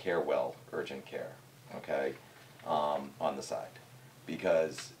say Carewell Urgent Care, okay, on the side.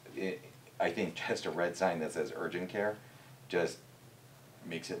 Because I think just a red sign that says Urgent Care just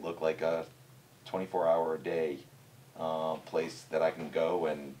makes it look like a 24-hour-a-day place that I can go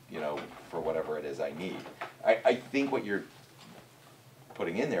and, for whatever it is I need. I think what you're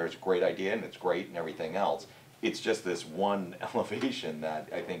putting in there is a great idea and it's great and everything else. it's just this one elevation that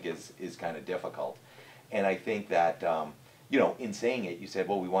I think is kind of difficult. And I think that, you know, in saying it, you said,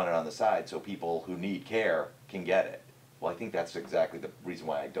 well, we want it on the side so people who need care can get it. Well, I think that's exactly the reason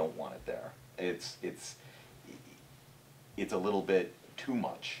why I don't want it there. It's a little bit too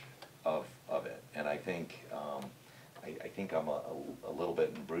much of it, and I think I think I'm a little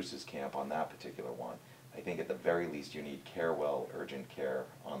bit in Bruce's camp on that particular one. I think at the very least you need Carewell urgent care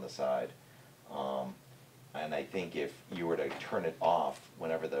on the side, and I think if you were to turn it off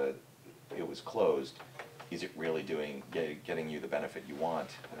whenever it was closed, is it really getting you the benefit you want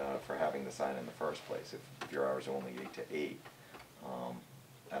for having the sign in the first place? If your hours are only 8 to 8,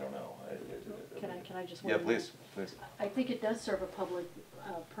 I don't know. Can I just? Yeah, please. I think it does serve a public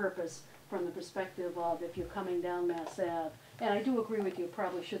purpose from the perspective of if you're coming down Mass Ave, and I do agree with you,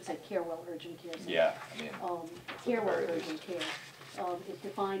 probably should say Carewell Urgent Care. Yeah, I mean, Carewell Urgent Care, it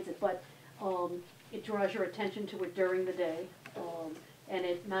defines it, but it draws your attention to it during the day, and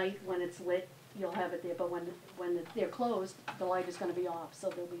at night when it's lit, you'll have it there, but when they're closed, the light is gonna be off, so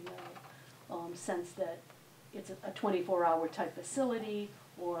there'll be no sense that it's a 24-hour type facility,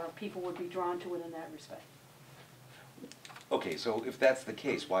 or people would be drawn to it in that respect. okay, so if that's the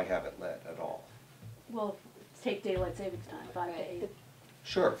case, why have it lit at all? Well, take daylight savings time, 5 to 8.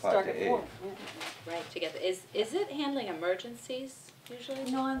 Sure, 5 Start to at 8. 4, yeah. Right, together. Is it handling emergencies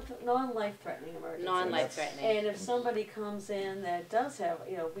usually? Non-life-threatening emergencies. Non-life-threatening. And if somebody comes in that does have,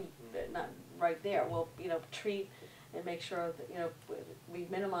 you know, we, not right there, we'll, you know, treat and make sure that, you know, we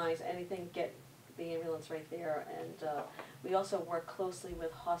minimize anything, get the ambulance right there. And we also work closely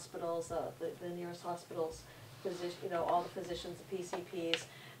with hospitals, the nearest hospitals, you know, all the physicians, the PCPs,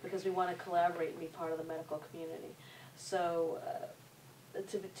 because we want to collaborate and be part of the medical community. So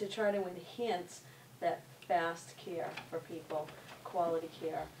to try to enhance that fast care for people, quality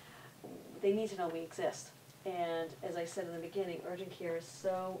care, they need to know we exist. And as I said in the beginning, urgent care is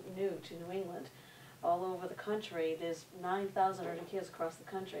so new to New England. All over the country, there's 9,000 urgent cares across the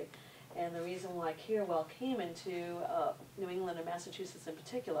country. And the reason why Carewell came into New England and Massachusetts in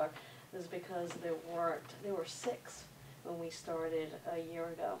particular is because there were 6 when we started a year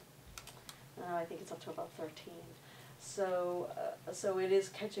ago. I think it's up to about 13. So it is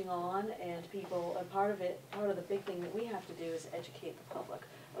catching on, and people, and part of the big thing that we have to do is educate the public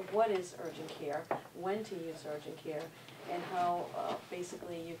of what is urgent care, when to use urgent care, and how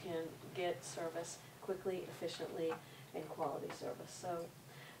basically you can get service quickly, efficiently, and quality service. So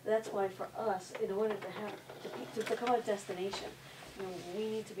that's why for us, in order to have, to become a destination, you know, we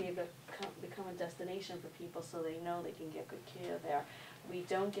need to be able to become a destination for people so they know they can get good care there. We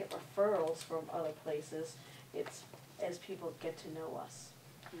don't get referrals from other places. It's as people get to know us.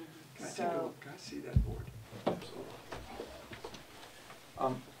 Can I take a look? Can I see that board? Absolutely. I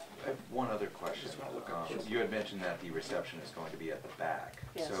have one other question. Just wanna look up. You had mentioned that the reception is going to be at the back.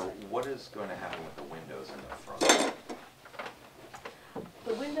 Yes. So what is going to happen with the windows in the front?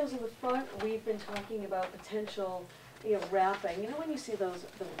 The windows in the front, we've been talking about potential, you know, wrapping. You know when you see the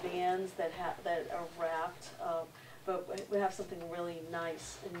vans that are wrapped, but we have something really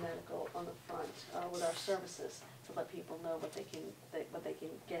nice and medical on the front with our services to let people know what they can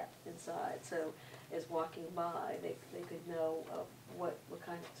get inside. So as walking by, they could know what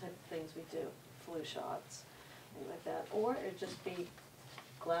kind of type of things we do, flu shots, things like that, or it'd just be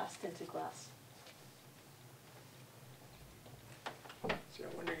glass, tinted glass. See,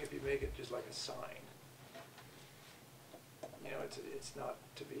 I'm wondering if you make it just like a sign. You know, it's not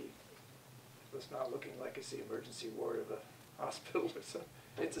to be, it's not looking like it's the emergency ward of a hospital or something.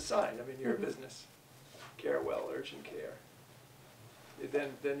 It's a sign. I mean, you're a business. Carewell Urgent Care.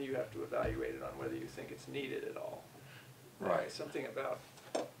 Then you have to evaluate it on whether you think it's needed at all. Right. Something about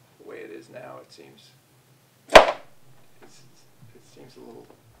the way it is now, it seems a little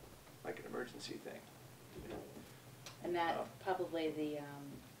like an emergency thing. And that probably the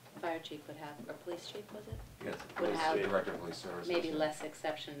fire chief would have, or police chief, was it? Yes, Would have Director of Police Services. maybe less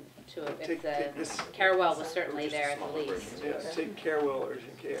exception to it Take if this- the Carewell was certainly just a there at the smaller least. version. Yeah, take Carewell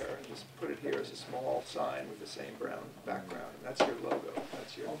Urgent Care and just put it here as a small sign with the same brown background. And that's your logo,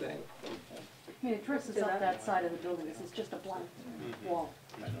 that's your thing. I mean, it dresses up that side of the building, this is just a blank wall.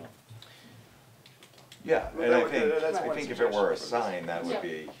 Yeah, Well, and that's I one think if it were a suggestion. sign, that would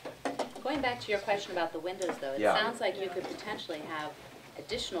be, Going back to your question about the windows though, it Yeah. sounds like you could potentially have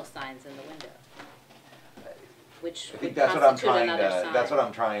additional signs in the window, which I would think that's what I'm constitute trying another to, sign. that's what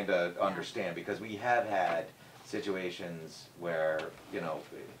I'm trying to understand, because we have had situations where, you know,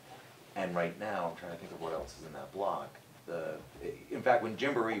 and right now, I'm trying to think of what else is in that block. In fact, when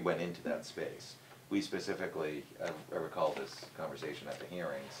Gymboree went into that space, we specifically, I recall this conversation at the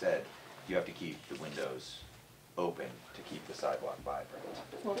hearing, said you have to keep the windows open to keep the sidewalk vibrant.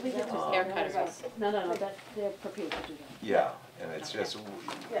 Well, We could that do was- haircutters. No, they're prepared to do that. Yeah, and it's just,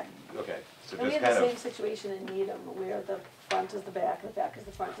 Yeah. okay, so And we just have the kind same of, situation in Needham, where the front is the back is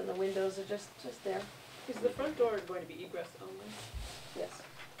the front, and the windows are just there. Is the front door going to be egress only? Yes.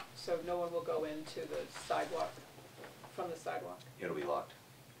 So no one will go into the sidewalk, from the sidewalk? it'll be locked.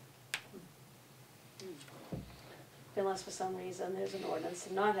 Unless for some reason there's an ordinance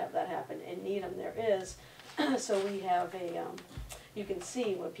to not have that happen. In Needham, there is, so we have a, you can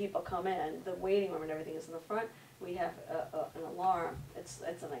see when people come in, the waiting room and everything is in the front. We have an alarm, it's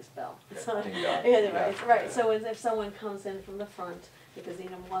a nice bell. It's not- Ding dong. Yeah, right, it's right, Yeah. so if someone comes in from the front, because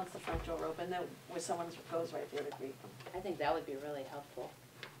Needham wants the front door open, then where someone goes right there to greet them. I think that would be really helpful.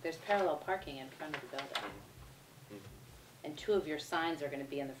 There's parallel parking in front of the building. And two of your signs are gonna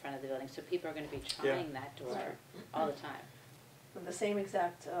be in the front of the building, so people are gonna be trying that door all the time. With the same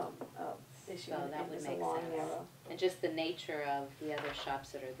exact, issue, So that would it's a make long sense. narrow. And just the nature of the other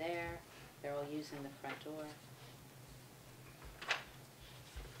shops that are there, they're all using the front door.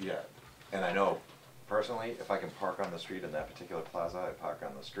 Yeah, and I know personally, if I can park on the street in that particular plaza, I park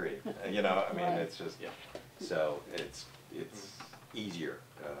on the street. You know, I mean, Right. it's just, so it's easier,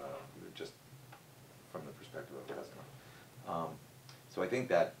 just from the perspective of a customer. So I think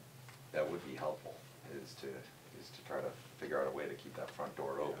that would be helpful, is to try to figure out a way to keep that front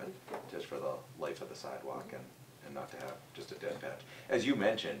door open, just for the life of the sidewalk and not to have just a dead patch. As you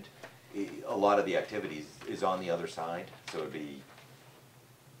mentioned, a lot of the activities is on the other side, so it'd be,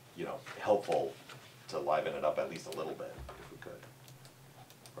 you know, helpful to liven it up at least a little bit, if we could.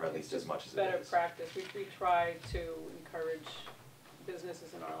 Or at least as much as it Better is. practice. We try to encourage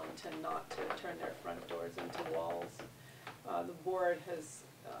businesses in Arlington not to turn their front doors into walls. The board has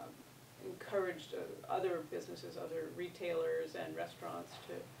encouraged other businesses, other retailers and restaurants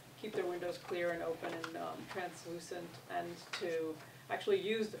to keep their windows clear and open and translucent, and to actually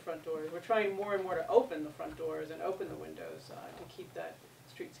use the front doors. We're trying more and more to open the front doors and open the windows to keep that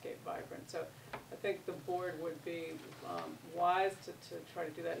streetscape vibrant. So I think the board would be wise to try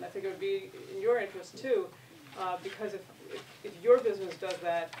to do that, and I think it would be in your interest too, because if your business does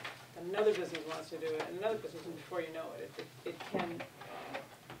that, another business wants to do it, and another business, and before you know it, it can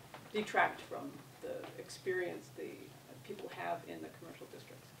detract from the experience the people have in the commercial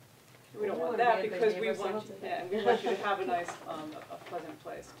districts. We don't want that, because we want, we want you to have a nice, a pleasant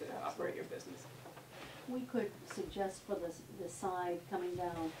place to operate your business. We could suggest for the side coming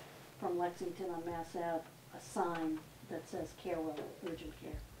down from Lexington on Mass Ave, a sign that says Carewell Urgent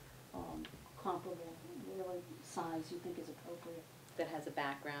Care. Comparable, really size you think is appropriate. That has a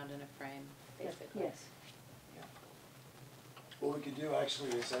background and a frame, basically. Yes. What we could do actually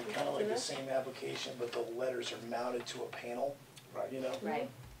is like kind of like the same application, but the letters are mounted to a panel, you know? Right,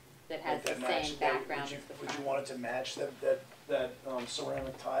 that has Like the match- same that- background as the Would front. you want it to match that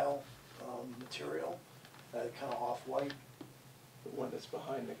ceramic tile material, that kind of off-white? The one that's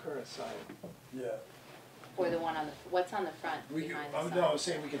behind the current sign. Yeah. Or the one on the, what's on the front We could, behind the sign? no, I was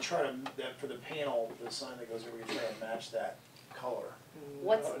saying we could try to, that for the panel, the sign that goes there, we could try to match that color.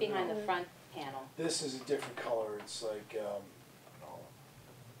 What's behind the front panel? This is a different color, it's like,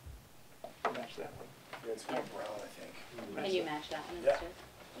 Match that one. yeah, it's more brown, I think. Can you match that one Yeah. instead?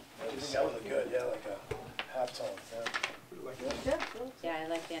 I think that would look good, yeah, like a halftone, yeah. Put it like that, Yeah, I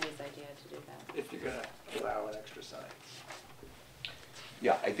like Andy's idea to do that. if you're gonna allow an extra sign.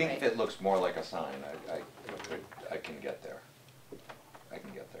 Yeah, I think if Right. it looks more like a sign, I can get there. I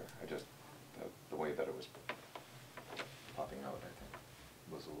can get there. I just, the way that it was popping out, I think,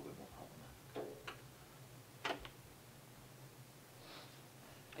 was a little bit more problematic.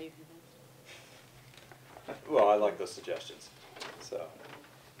 Are you convinced? Well, I like those suggestions, so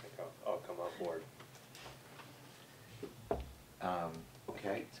I think I'll come on board.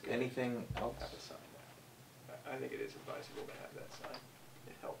 Okay, anything else? Have a sign there. I think it is advisable to have that sign.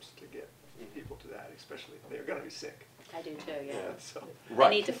 It helps to get people to that, especially if they're gonna be sick. I do too, yeah. So, I Right.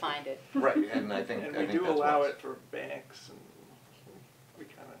 need to find it. Right, and I think, and I we think do that's allow wise. it for banks, and we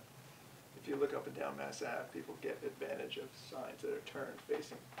kinda, if you look up and down Mass Ave, people get advantage of signs that are turned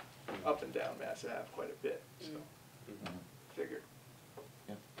facing up and down Mass Ave quite a bit, so, Mhm. figured.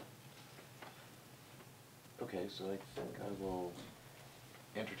 Yeah. Okay, so I think I will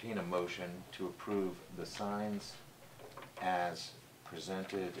entertain a motion to approve the signs as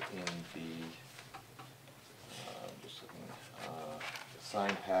presented in the, just looking,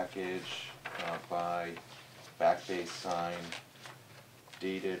 sign package by Back Bay Sign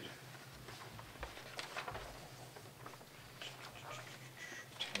dated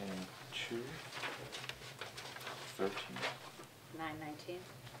 10/2/13. 9/19. 9/19,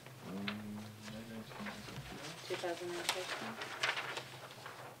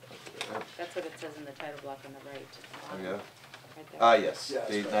 2013? That's what it says in the title block on the right. Oh, yeah? Right there. Ah, yes, Yeah,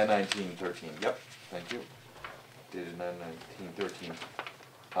 that's date right. 9/19/13, yep, thank you. Dated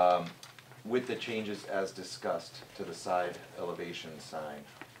 9/19/13. With the changes as discussed to the side elevation sign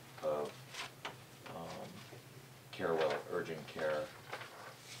of Carewell Urgent Care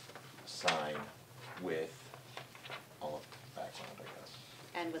sign with all of the background, I guess.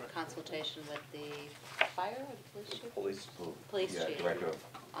 And with consultation with the fire or the police chief? Police, Police Yeah, chief. director of,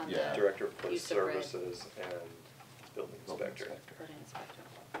 On yeah. the Director of Police use of grid. Services and Building building Inspector. Building inspector.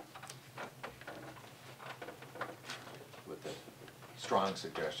 With the strong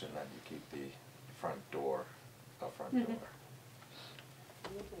suggestion that you keep the front door a front door.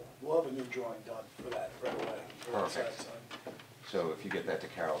 We'll have a new drawing done for that right away. for the Perfect. side sign. So if you get that to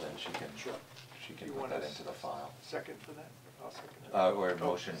Carol, then she can, Sure. she can You put want that a into the file. Second for that? I'll second it. Or a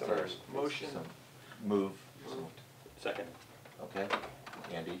motion sorry. first. Motion. Some- Move. Moved. Second. Okay,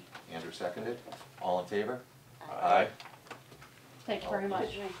 Andrew seconded, all in favor? Aye. Thank you very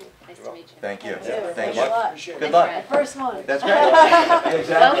much. Nice to meet you. Thank you, Thank you. thank Thanks you. a lot. Appreciate it. Good Thanks, luck. Brad. First one. That's great.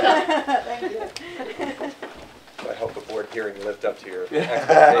 Exactly. Thank you. I hope the board hearing lived up to your expectations.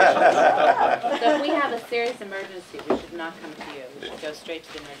 So if we have a serious emergency, we should not come to you. We should go straight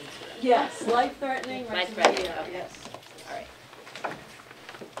to the emergency room. Yes, life-threatening. Life-threatening, yeah, okay. Yes. All right.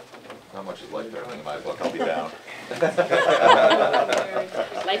 Not much is life-threatening in my book, I'll be down.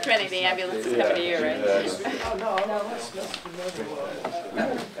 Life-threatening, the ambulance is coming to you, right? No, that's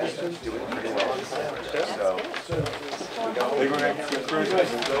So, they were making some cruises.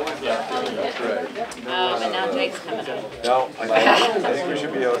 Oh, but now Jake's coming up. No, I think we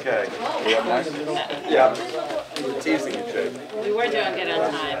should be okay. Yeah, teasing you, Jake. We were doing good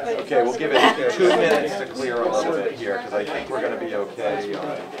on time. Okay, we'll give it 2 minutes to clear a little bit here, because I think we're gonna be okay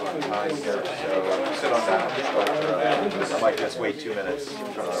on time here, so sit on down. But, I might just wait 2 minutes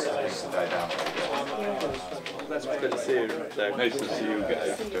for things to die down. Good to see you, Jack. Nice to see you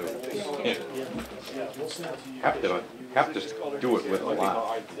guys too. Have to do it with a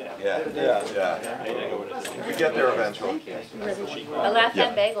laugh. Yeah, Yeah. yeah. We get there eventually. The Laugh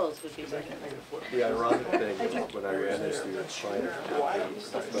and Bagels would be great. The ironic thing is when I ran into a client at the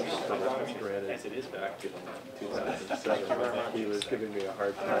special permit granted back in 2007, he was giving me a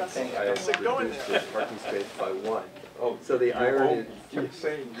hard time. I had reduced his parking space by 1. So the irony kept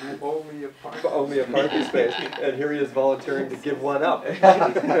saying, you owe me a parking. owe me a parking space, and here he is volunteering to give one up.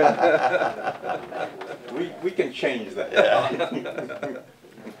 We can change that.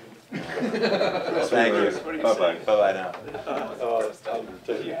 Thank you. Bye-bye. Bye-bye now. I want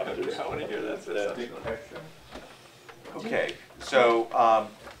to hear that. Okay, so,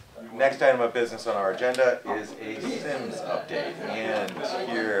 next item of business on our agenda is a Sims update. And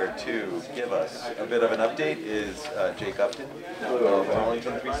here to give us a bit of an update is Jake Upton of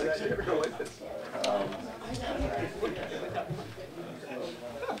Arlington 360.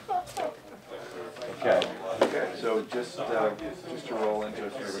 Okay. Okay, so just to roll into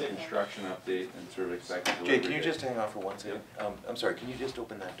a sort of a construction update and sort of expected delivery. Jake, can you date. just hang on for 1 second? I'm sorry, can you just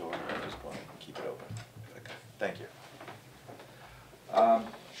open that door? I just want to keep it open. Okay, thank you.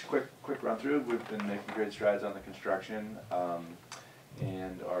 Quick run through. We've been making great strides on the construction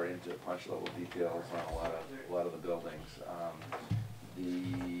and are into punch level details on a lot of the buildings.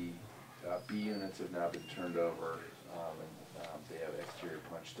 The B units have now been turned over, and they have exterior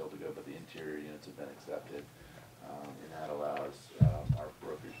punch still to go, but the interior units have been accepted, and that allows our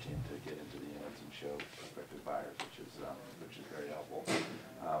brokerage team to get into the units and show prospective buyers, which is very helpful.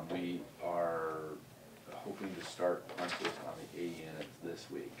 We are hoping to start punches on the A units this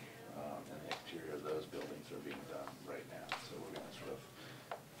week, and the exterior of those buildings are being done right now. So we're going to sort of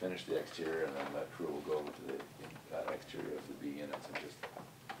finish the exterior, and then that crew will go over to the exterior of the B units, and there's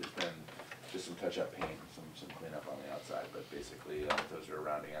been just some touch-up paint, some cleanup on the outside, but basically those are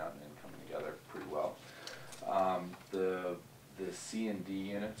rounding out and coming together pretty well. The C and D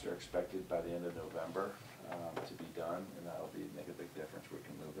units are expected by the end of November to be done, and that'll make a big difference. We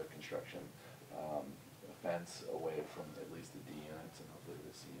can move the construction fence away from at least the D units and hopefully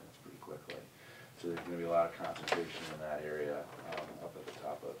the C units pretty quickly. So there's going to be a lot of concentration in that area up at the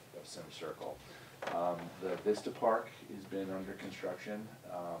top of Sim Circle. The Vista Park has been under construction.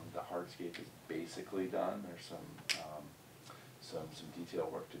 The hardscape is basically done. There's some detail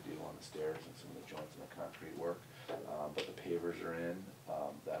work to do on the stairs and some of the joints in the concrete work, but the pavers are in.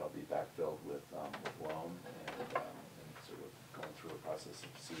 That'll be backfilled with loam and sort of going through a process of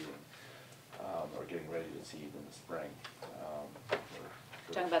seeding. Or getting ready to seed in the spring.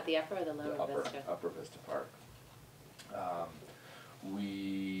 Talking about the upper or the lower Vista? Upper Vista Park.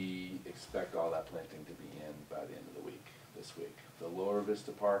 We expect all that planting to be in by the end of the week, this week. The Lower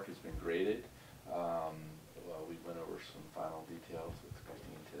Vista Park has been graded. Well, we went over some final details with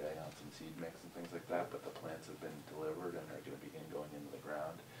Christine today on some seed mix and things like that, but the plants have been delivered and they're going to begin going into the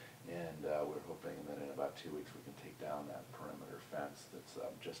ground. And we're hoping that in about 2 weeks we can take down that perimeter fence that's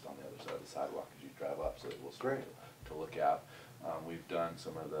just on the other side of the sidewalk as you drive up, so that we'll start to look out. We've done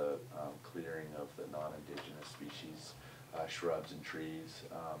some of the clearing of the non-indigenous species, shrubs and trees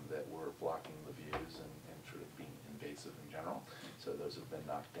that were blocking the views and sort of being invasive in general. So those have been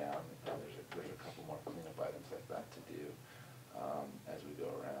knocked down. There's a couple more cleanup items like that to do as we go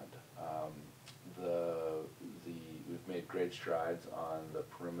around. We've made great strides on the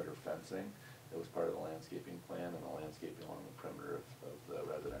perimeter fencing. It was part of the landscaping plan and the landscaping along the perimeter of the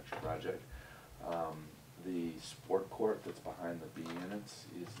residential project. The sport court that's behind the B units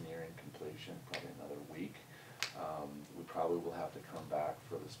is nearing completion, probably another week. We probably will have to come back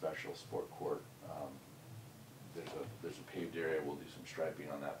for the special sport court. There's a paved area, we'll do some striping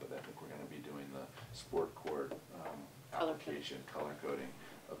on that, but I think we're going to be doing the sport court application, color coding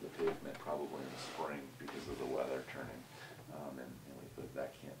of the pavement probably in the spring because of the weather turning, and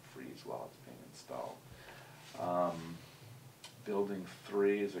that can't freeze while it's being installed. Building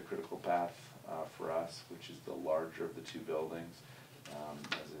 3 is a critical path for us, which is the larger of the two buildings.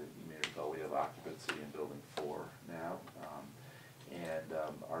 You may recall, we have occupancy in building 4 now, and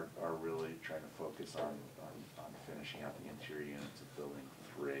are really trying to focus on finishing out the interior units of building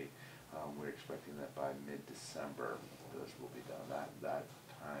 3. We're expecting that by mid-December those will be done.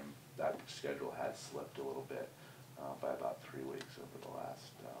 That schedule has slipped a little bit by about 3 weeks over the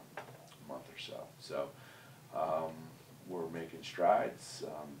last month or so. So we're making strides.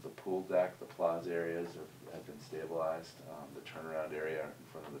 The pool deck, the plaza areas have been stabilized. The turnaround area in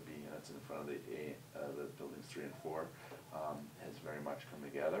front of the B units, in front of the buildings 3 and 4, has very much come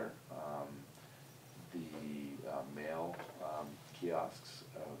together. The mail kiosks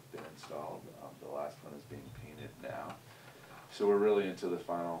have been installed. The last one is being painted now. So we're really into the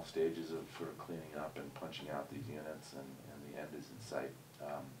final stages of sort of cleaning up and punching out these units, and the end is in sight.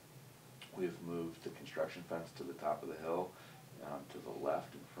 We've moved the construction fence to the top of the hill, to the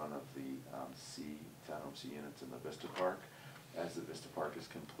left in front of the townhome C units in the Vista Park. As the Vista Park is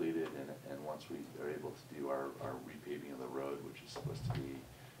completed, and once we are able to do our repaving of the road, which is supposed to be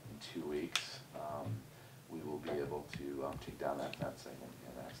in 2 weeks, we will be able to take down that fencing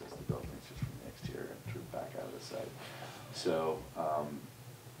and access the buildings just from the exterior and through back out of the site. So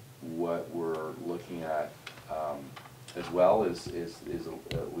what we're looking at as well is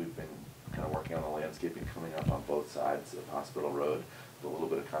we've been kind of working on the landscaping coming up on both sides of Hospital Road, with a little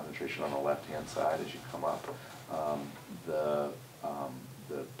bit of concentration on the left-hand side as you come up. The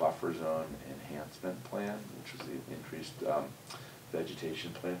buffer zone enhancement plan, which was the increased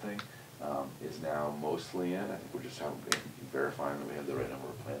vegetation planting, is now mostly in. I think we're just verifying that we have the right number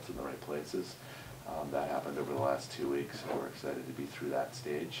of plants in the right places. That happened over the last 2 weeks, so we're excited to be through that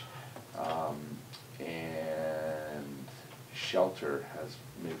stage. And Shelter has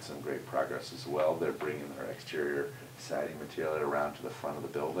made some great progress as well. They're bringing their exterior siding material around to the front of the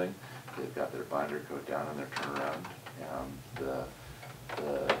building. They've got their binder coat down and their turnaround.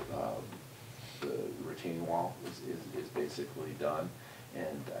 The retaining wall is basically done,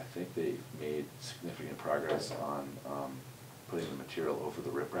 and I think they've made significant progress on putting the material over the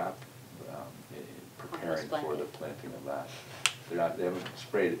riprap, preparing for the planting of that. They haven't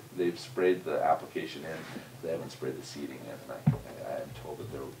sprayed it. They've sprayed the application in. They haven't sprayed the seeding in, and I am told that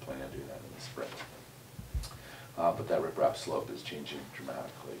they were planning on doing that in the spring. But that riprap slope is changing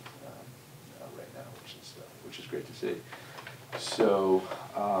dramatically right now, which is great to see. So,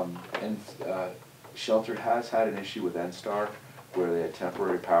 Shelter has had an issue with NSTAR, where they had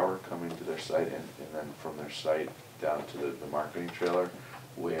temporary power coming to their site, and then from their site down to the marketing trailer,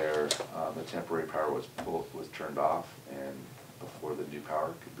 where the temporary power was turned off, and before the new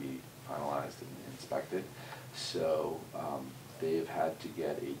power could be finalized and inspected. So they've had to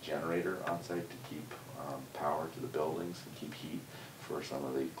get a generator on site to keep power to the buildings and keep heat for some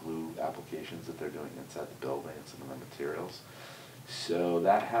of the glue applications that they're doing inside the building and some of the materials. So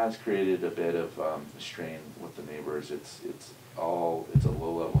that has created a bit of strain with the neighbors. It's a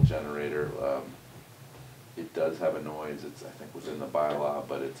low-level generator. It does have a noise. It's, I think, within the bylaw,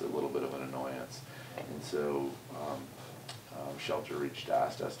 but it's a little bit of an annoyance. And so Shelter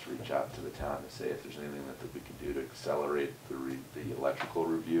asked us to reach out to the town to say if there's anything that we can do to accelerate the electrical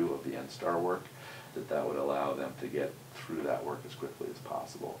review of the NSTAR work, that would allow them to get through that work as quickly as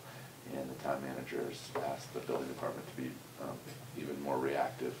possible. And the town managers asked the building department to be even more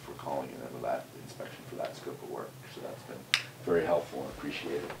reactive for calling in for that inspection for that scope of work. So that's been very helpful and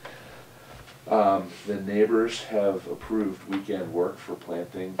appreciated. The neighbors have approved weekend work for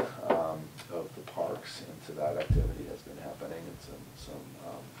planting of the parks, and so that activity has been happening, and some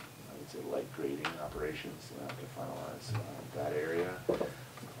I would say light grading operations to finalize that area.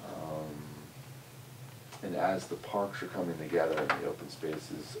 And as the parks are coming together and the open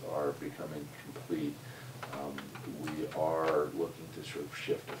spaces are becoming complete, we are looking to sort of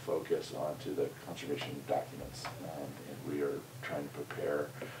shift the focus onto the conservation documents, and we are trying to prepare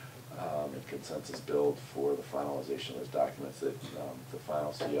and consensus build for the finalization of those documents. That the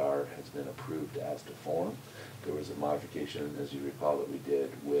final CR has been approved as to form. There was a modification, as you recall, that we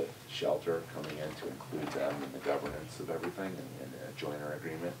did with Shelter coming in to include them in the governance of everything and a joiner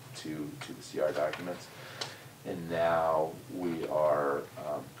agreement to the CR documents. And now we are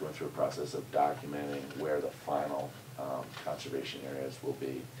going through a process of documenting where the final conservation areas will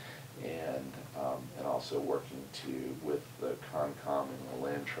be, and also working with the Concom and the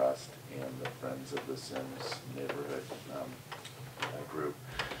Land Trust and the Friends of the Sims neighborhood group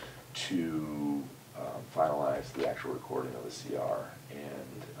to finalize the actual recording of the CR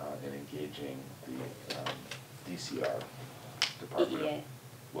and engaging the DCR department. EEA.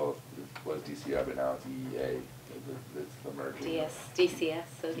 Well, it was DCR, but now it's EEA. It's the merging. DCS,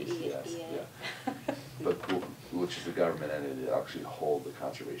 so DCS, EEA. yeah. But which is the government entity that actually hold the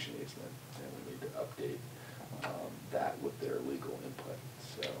conservation easement, and we need to update that with their legal input.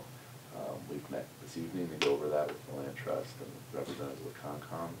 So we've met this evening to go over that with the Land Trust and representatives of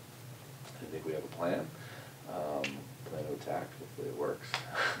Concom. I think we have a plan of attack, hopefully it works,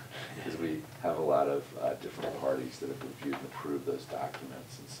 because we have a lot of different parties that have reviewed and approved those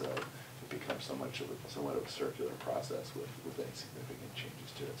documents, and so it becomes somewhat of a circular process with any significant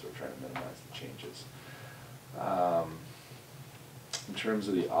changes to it, so we're trying to minimize the changes. In terms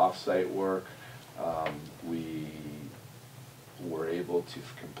of the off-site work, we were able to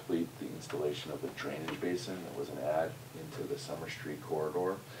complete the installation of the drainage basin that was an add into the Summer Street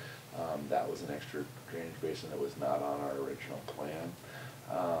corridor. That was an extra drainage basin that was not on our original plan.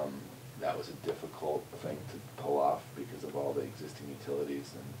 That was a difficult thing to pull off because of all the existing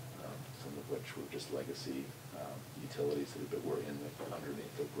utilities, and some of which were just legacy utilities that were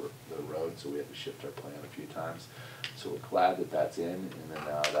underneath the road, so we had to shift our plan a few times. So we're glad that that's in, and then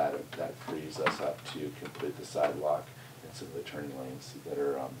now that frees us up to complete the sidewalk and some of the turning lanes that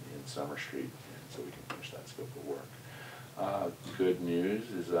are in Summer Street, and so we can finish that scope of work. Good news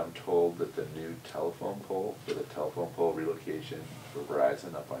is I'm told that the new telephone pole for the telephone pole relocation for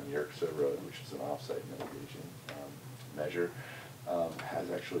Verizon up on Yerkes Road, which is an off-site mitigation measure, has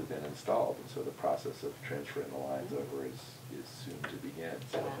actually been installed, and so the process of transferring the lines over is soon to begin.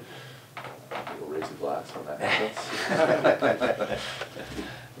 So we'll raise a glass when that happens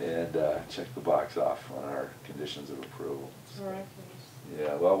and check the box off on our conditions of approval. So,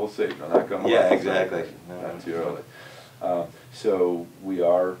 yeah, well, we'll see. No, not going to. Yeah, exactly. Not too early. So we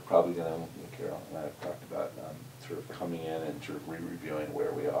are probably going to, Carol and I have talked about sort of coming in and sort of re-reviewing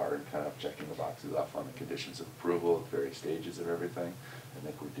where we are and kind of checking the boxes off on the conditions of approval at various stages of everything. I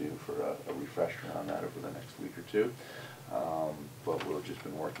think we're due for a refresher on that over the next week or two. But we've just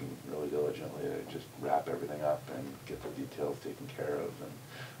been working really diligently to just wrap everything up and get the details taken care of,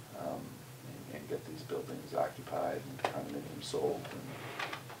 and get these buildings occupied and condominiums sold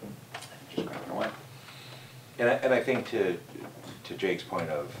and just cracking away. And I think to Jake's point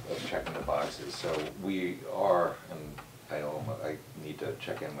of checking the boxes, so we are, and I know I need to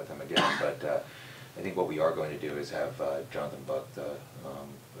check in with him again, but I think what we are going to do is have Jonathan Buck, the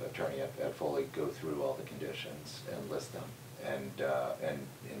attorney at Foley, go through all the conditions and list them, and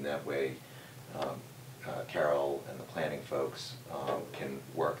in that way, Carol and the planning folks can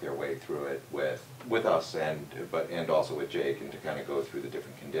work their way through it with us and also with Jake, and to kind of go through the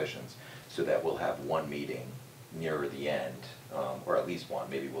different conditions, so that we'll have one meeting nearer the end, or at least one,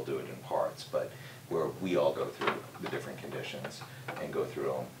 maybe we'll do it in parts, but where we all go through the different conditions and go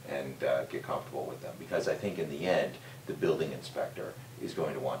through them and get comfortable with them. Because I think in the end, the building inspector is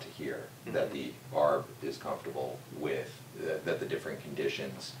going to want to hear that the ARB is comfortable with, that the different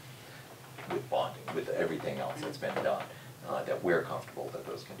conditions with bonding, with everything else that's been done, that we're comfortable that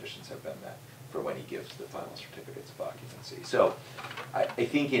those conditions have been met for when he gives the final certificates of occupancy. So I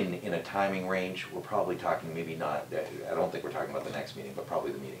think in a timing range, we're probably talking maybe not, I don't think we're talking about the next meeting, but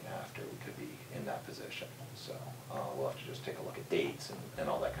probably the meeting after we could be in that position. So we'll have to just take a look at dates and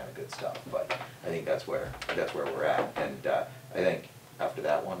all that kind of good stuff. But I think that's where we're at. And I think after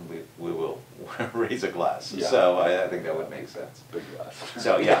that one, we will raise a glass. Yeah. So I think that would make sense. Big glass.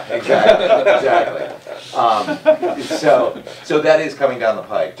 So yeah, exactly. So that is coming down the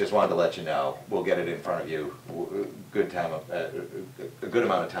pike. Just wanted to let you know. We'll get it in front of you good time, a good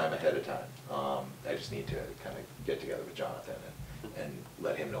amount of time ahead of time. I just need to kind of get together with Jonathan and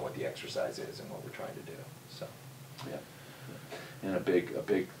let him know what the exercise is and what we're trying to do, so. Yeah. And a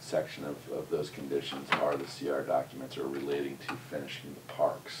big section of those conditions are the CR documents are relating to finishing the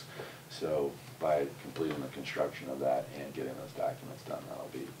parks. So by completing the construction of that and getting those documents done, that'll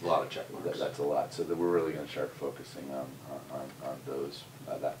be A lot of check marks. That's a lot. So that we're really going to start focusing on those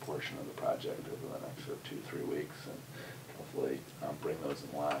that portion of the project over the next 2-3 weeks, and hopefully bring those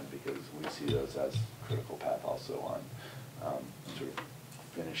in line, because we see those as critical path also on sort of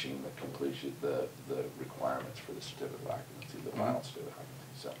finishing the completion, the requirements for the certificate of occupancy, the final certificate of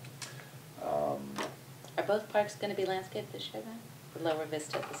occupancy. So. Are both parks gonna be landscaped this year then? With Lower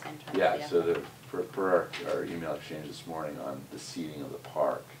Vista at the same time? Yeah, so per our email exchange this morning on the seating of the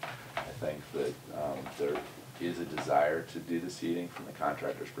park, I think that there is a desire to do the seating from the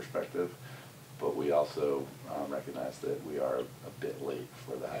contractor's perspective, but we also recognize that we are a bit late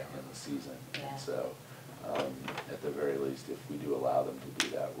for that in the season. Yeah. And so, at the very least, if we do allow them to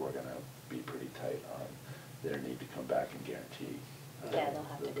do that, we're gonna be pretty tight on their need to come back and guarantee Yeah, they'll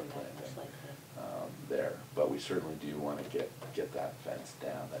have to the come back most planting likely. there. But we certainly do want to get that fence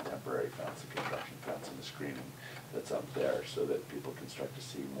down, that temporary fence, the construction fence and the screening that's up there, so that people can start to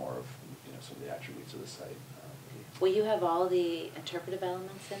see more of, some of the attributes of the site. Will you have all the interpretive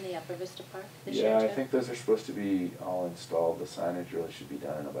elements in the Upper Vista Park this year too? Yeah, I think those are supposed to be all installed. The signage really should be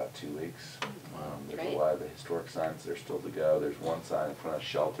done in about 2 weeks. There's Great. a lot of the historic signs that are still to go. There's one sign in front of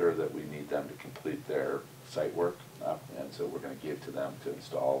Shelter that we need them to complete their site work, and so we're going to give to them to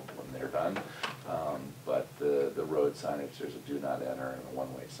install when they're done. But the road signage, there's a do not enter and a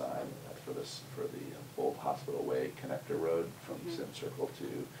one-way sign for the old Hospital Way connector road from Sim Circle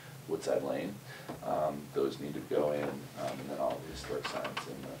to Woodside Lane. Those need to go in, and then all the historic signs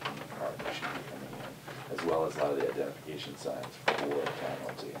in the park should be coming in, as well as a lot of the identification signs for town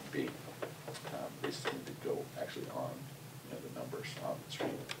roads A and B. They just need to go actually on, the numbers on the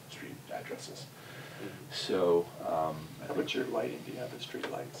street addresses. So, How about your lighting? Do you have the street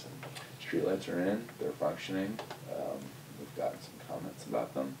lights? Street lights are in, they're functioning. We've gotten some comments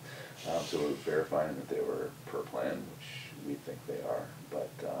about them. So we're verifying that they were per plan, which we think they are.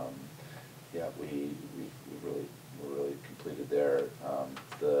 But yeah, we're really completed there.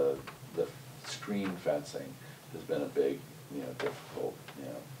 The screen fencing has been a big, difficult,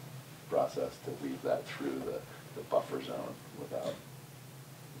 process to weave that through the buffer zone without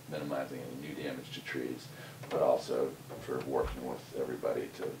minimizing any new damage to trees, but also for working with everybody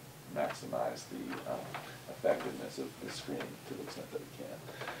to maximize the effectiveness of the screening to the extent that we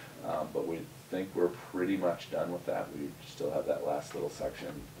can. But we think we're pretty much done with that. We still have that last little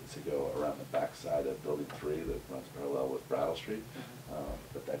section to go around the back side of Building 3 that runs parallel with Brattle Street,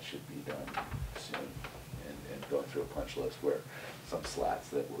 but that should be done soon, and going through a punch list where some slats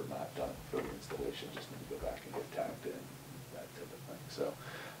that were not done for the installation just need to go back and get tacked in, that type of thing. So.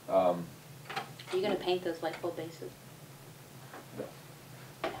 Are you gonna paint those light pole bases? No.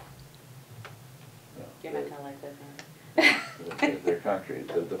 You're not gonna like those, They're concrete.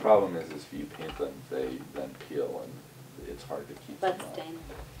 The problem is if you paint them, they then peel, and it's hard to keep them Let's on. stain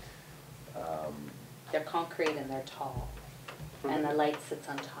them. They're concrete and they're tall, and the light sits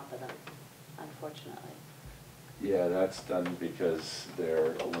on top of them, unfortunately. Yeah, that's done because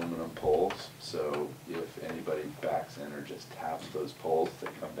they're aluminum poles, so if anybody backs in or just taps those poles, they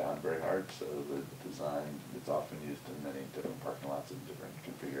come down very hard. So the design, it's often used in many different parking lots and different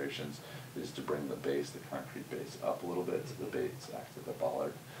configurations, is to bring the base, the concrete base, up a little bit so the base acts as a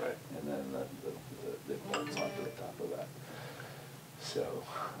bollard. Right. And then the bolts onto the top of that. So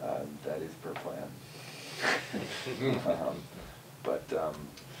that is per plan.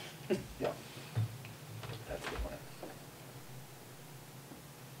 Yeah. That's the plan.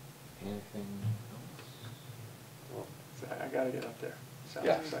 Anything else? Well, I gotta get up there. Sounds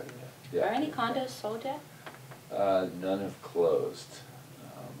Yeah. exciting, Yeah. Are any condos sold yet? None have closed,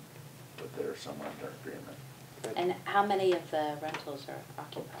 but there are some under agreement. And how many of the rentals are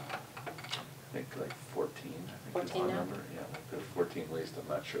occupied? I think like 14, I think is 14 the now? number. Yeah, like there's 14 leased. I'm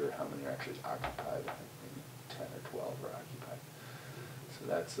not sure how many are actually occupied. I think maybe 10 or 12 are occupied. So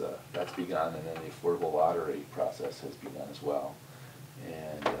that's begun, and then the affordable lottery process has begun as well.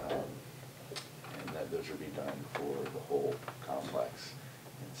 And that those are being done for the whole complex.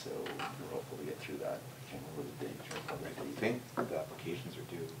 And so we're hopeful to get through that. I can't remember the date. I think the applications are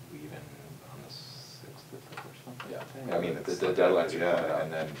due even on the 6th or something. Yeah. I mean, it's the deadlines are coming yeah, up.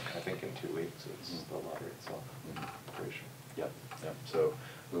 and then I think in 2 weeks it's the lottery itself. Pretty sure. Yep, yep. So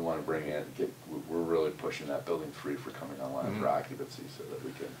we want to bring in, we're really pushing that Building 3 for coming online for occupancy so that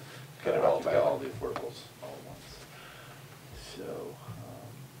we can Get it all occupy together. all the affordables all at once. So,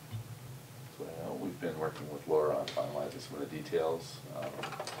 so I know we've been working with Laura on finalizing some of the details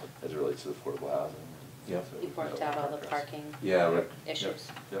as it relates to affordable housing. Yep. So You've we've worked made out all the progress. parking Yeah, right. issues.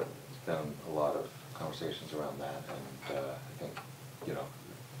 Yep. There's been a lot of conversations around that, and I think, you know,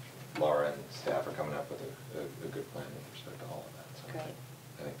 Laura and staff are coming up with a good plan with respect to all of that. So Great.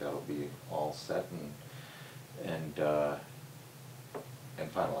 I think that'll be all set and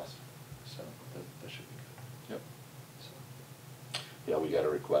finalized, so that should be good. Yep. So, Yeah, we got a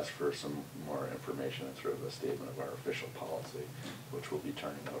request for some more information and sort of a statement of our official policy, which we'll be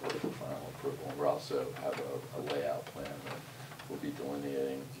turning over for final approval. And we'll also have a layout plan that will be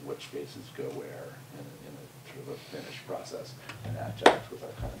delineating which spaces go where in a sort of a finished process and adjunct with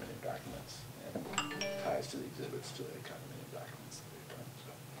our condominium documents and ties to the exhibits to the condominium documents that we've done,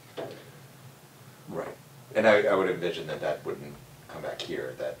 so. right, and I would envision that wouldn't come back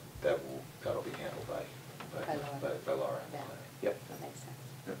here, that'll be handled by Laura. Yeah. Yep. That makes sense.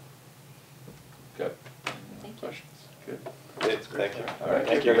 Yep. Good. Thank you. Questions? Good. Thank you. All right.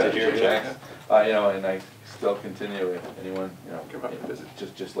 Thank you. Good. Thank you. Thanks. You know, and I still continue, if anyone, you know, come up and visit,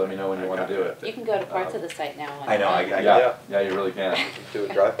 just let me know when you wanna do it. You can go to parts of the site now. I know, Yeah, you really can. Do a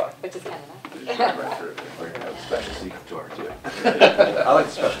drive-by. Which is kind of Just nice. drive right through it. We're gonna have a special secret tour too. I like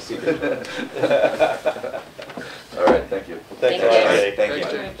the special secret. All right, thank you. Thank you. Thank you.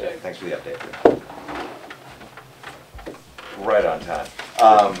 Thank you. Thanks for the update. Right on time.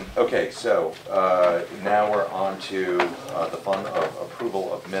 Okay, so now we're on to the fun of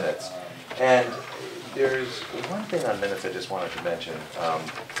approval of minutes. And there's one thing on minutes I just wanted to mention.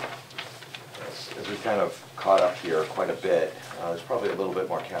 As we kind of caught up here quite a bit, there's probably a little bit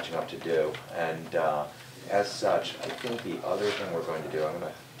more catching up to do. And as such, I think the other thing we're going to do, I'm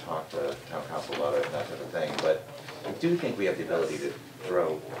going to talk to town council about it and that type of thing, but I do think we have the ability to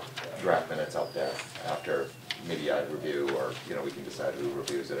throw draft minutes out there after maybe I review, or, you know, we can decide who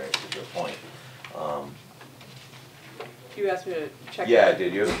reviews at any particular point. You asked me to check. Yeah, that.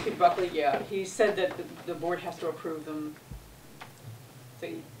 did you? Pete Buckley, yeah, he said that the board has to approve them.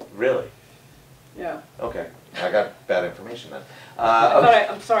 Really? Yeah. Okay, I got bad information then.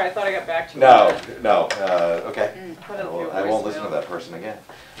 I'm sorry, I thought I got back to you. No, okay. I won't listen to that person again.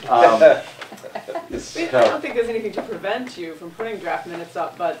 I don't think there's anything to prevent you from putting draft minutes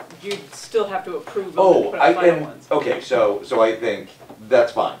up, but you'd still have to approve them and put up final ones. Okay, so I think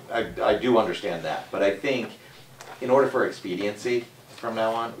that's fine. I do understand that, but I think in order for expediency from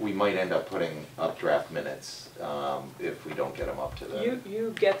now on, we might end up putting up draft minutes if we don't get them up to the.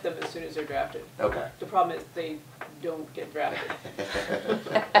 You get them as soon as they're drafted. Okay. The problem is they don't get drafted.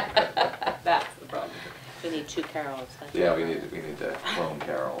 That's the problem. We need 2 carols. Yeah, we need to clone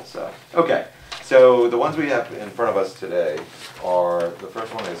Carol, so. Okay, so the ones we have in front of us today are, the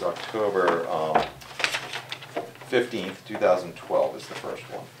first one is October 15th, 2012 is the first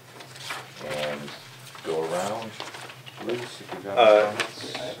one. And go around, Bruce, if you've got any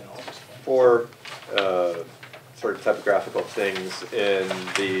comments. For sort of typographical things, in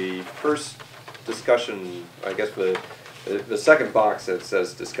the first discussion, I guess the second box that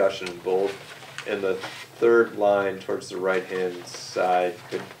says discussion in bold, in the third line towards the right-hand side,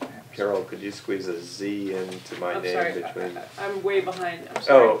 Carol, could you squeeze a Z into my I'm name sorry, between? I'm way behind. I'm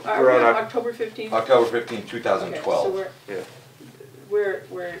sorry. Oh, we're on October 15th? October 15th, 2012. Okay, so Yeah. we're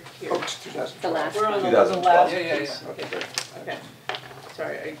here. Oh, it's 2012. The last We're on the 2012. last. Yeah. Okay, good. Okay.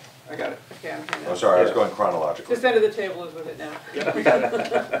 Sorry, I got it. okay, I'm here now. Oh, sorry, I was Yeah. going chronologically. This end of the table is with it now.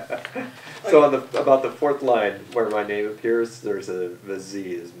 So on about the fourth line where my name appears, there's the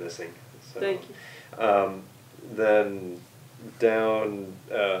Z is missing. So, Thank you. then down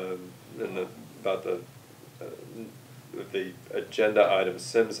in about the agenda item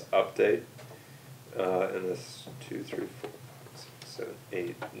Sims update, in this 2, 3, 4, 6, 7,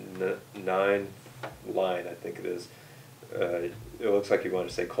 8, 9 line, I think it is. It looks like you want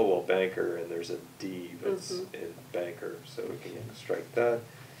to say Coldwell Banker, and there's a D that's in Banker, so we can strike that.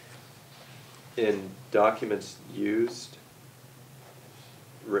 In documents used,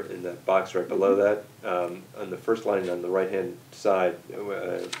 in that box right below that, on the first line on the right-hand side,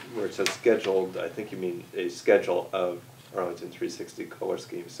 where it says scheduled, I think you mean a schedule of Arlington 360 color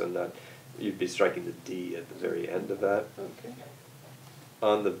scheme, so not, you'd be striking the D at the very end of that. Okay.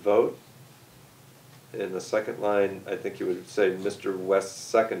 On the vote, in the second line, I think you would say Mr. West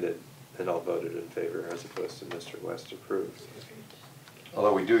seconded, and all voted in favor, as opposed to Mr. West approved.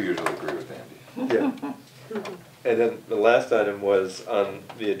 Although we do usually agree with Andy. Yeah. And then the last item was on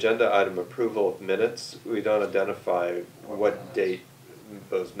the agenda item approval of minutes. We don't identify what date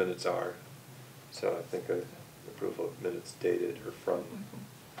those minutes are. So I think approval of minutes dated or from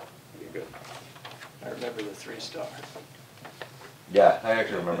would be good. I remember the 3-star. Yeah, I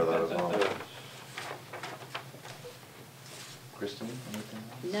actually remember that as well. Christine, anything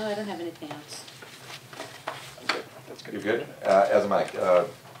else? No, I don't have anything else. That's good. You're good? As am I.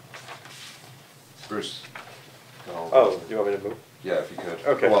 Bruce? Oh, you want me to move? Yeah, if you could.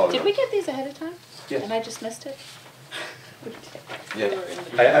 Okay. Well, Did we get these ahead of time? Yes. And I just missed it? Yeah.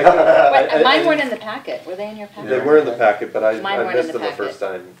 Wait, mine weren't in the packet. Were they in your packet? They were in the packet, but Mine I weren't in missed the them the packet. first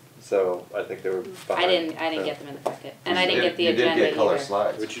time, so I think they were behind. I didn't get them in the packet, and I You didn't did- get the you agenda did get color either.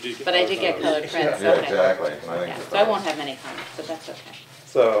 slides. But you did get But I did get colored prints, Yeah, okay. exactly. And I think Yeah, that so I won't have many comments, but that's okay.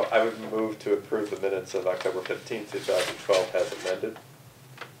 So I would move to approve the minutes of October 15th, 2012 as amended.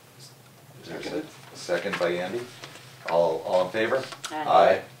 Is there a second by Andy? All in favor?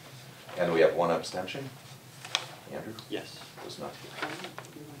 Aye. And we have one abstention? Andrew? Yes. Was not here.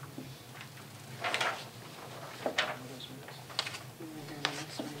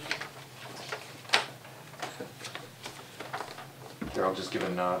 Carol, just give a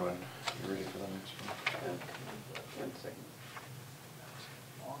nod when you're ready for the next one. One second.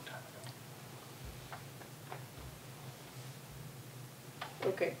 Long time ago.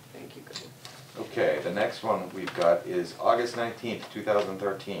 Okay, thank you, go ahead. Okay, the next one we've got is August 19th,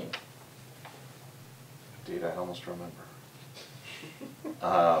 2013. Date I almost remember.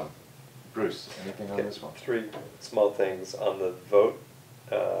 Bruce, anything on Okay, this one? 3 small things on the vote.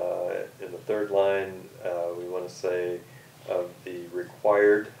 In the third line, we want to say of the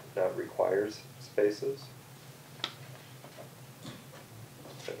required, not requires, spaces.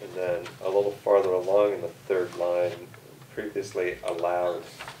 And then a little farther along in the third line, previously allowed.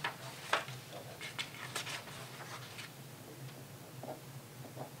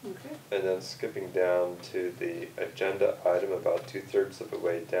 Okay. And then skipping down to the agenda item, about 2/3 of the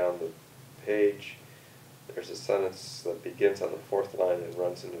way down the page, there's a sentence that begins on the 4th line and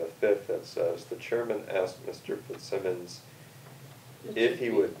runs into the 5th that says, "The chairman asked Mr. Fitzsimmons if he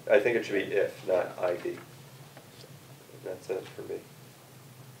would," I think it should be if, not ID. And that's it for me.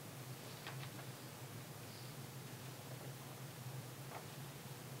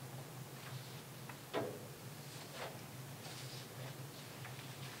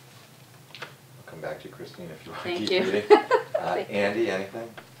 I'll come back to you, Christine, if you want to Thank keep you. reading. Andy, anything?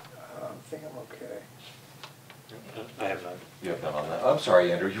 I think I'm okay. I have none. You have none on that. I'm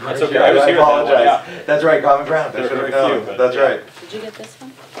sorry, Andrew, you were That's here. okay, I was here at that one, apologize. yeah. That's right, common ground. I There should were have very few, known. but That's yeah. right. Did you get this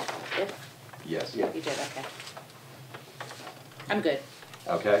one? If? Yes. You did, okay. I'm good.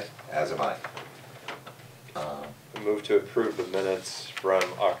 Okay, as am I. I move to approve the minutes from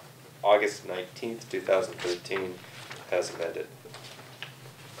August 19th, 2013 as amended.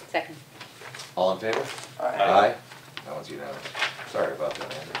 Second. All in favor? Aye. That one's unanimous. Sorry about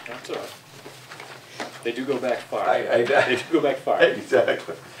that, Andrew. That's all right. They do go back far. They They do go back far.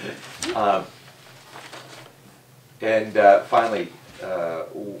 Exactly. And finally,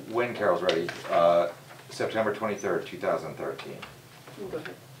 when Carol's ready, September 23rd, 2013. Go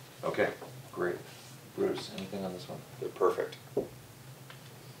ahead. Okay, great. Bruce, anything on this one? They're perfect.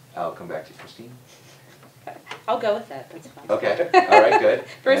 I'll come back to you, Christine. I'll go with that, that's fine. Okay, all right, good.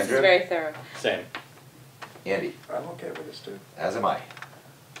 Bruce is Andrew? very thorough. Same. Andy, I'm okay with this too. as am I.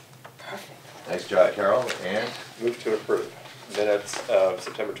 Perfect. Nice job, Carol, and Move to approve minutes of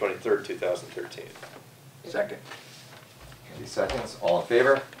September 23rd, 2013. Second. Andy seconds. All in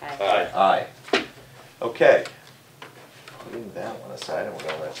favor? Aye. Aye. Aye. Okay. Putting that one aside, and we're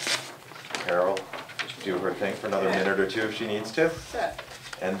gonna let Carol do her thing for another minute or two if she needs to. Set.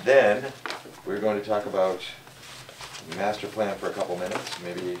 And then, we're going to talk about master plan for a couple minutes,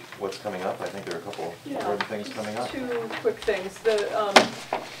 maybe what's coming up. I think there are a couple important things coming up. 2 quick things.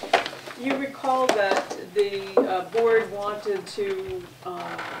 You recall that the board wanted to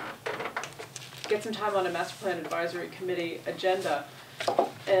get some time on a master plan advisory committee agenda.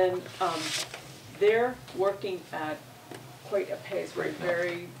 And they're working at quite a pace, with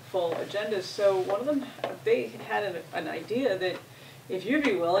very full agendas. So one of them, they had an idea that if you'd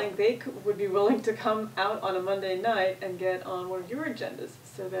be willing, they would be willing to come out on a Monday night and get on one of your agendas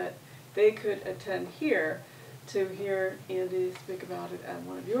so that they could attend here to hear Andy speak about it at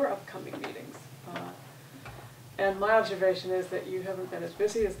one of your upcoming meetings. And my observation is that you haven't been as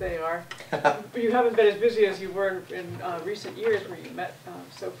busy as they are. You haven't been as busy as you were in recent years where you met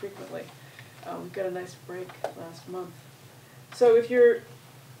so frequently. We got a nice break last month. So if you're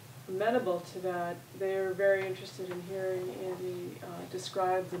amenable to that, they're very interested in hearing Andy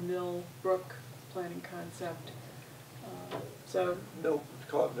describe the Mill Brook planning concept.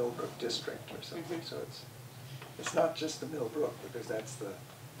 Call it Millbrook District or something, so it's not just the Millbrook, because that's the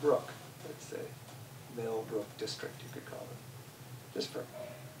brook. It's a Millbrook District, you could call it. Just for,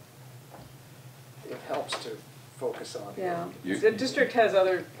 it helps to focus on. Yeah, You- the district has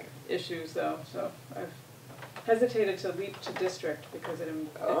other issues though, so I've hesitated to leap to district because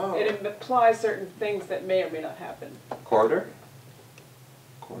Oh. it implies certain things that may or may not happen. Corridor?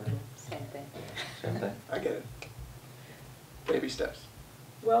 Corridor, Same thing. same thing. I get it. Baby steps.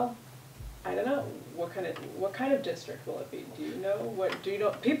 Well, I don't know, what kind of district will it be? Do you know,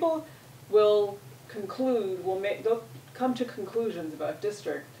 people will they'll come to conclusions about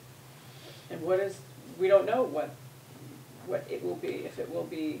district, and we don't know what it will be, if it will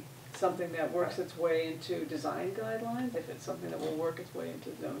be something that works its way into design guidelines, if it's something that will work its way into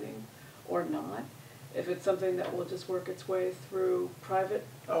zoning or not, if it's something that will just work its way through private,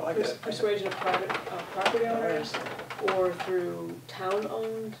 Oh, I get it. persuasion of private property owners, or through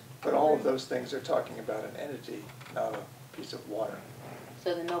town-owned. But all of those things are talking about an entity, not a piece of water.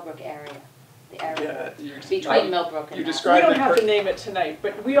 So the Millbrook area, the Yeah, area you- between Millbrook and you that. We described don't it have per- to name it tonight,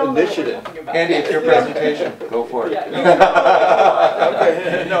 but we all know what we're Initiative. talking about. Andy, it's your presentation, go for it. Yeah, you know.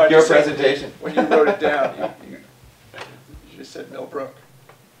 Okay, no, I Your just said, presentation. when you wrote it down, you just said Millbrook.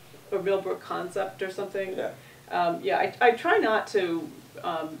 Or Millbrook concept or something. Yeah. Yeah, I try not to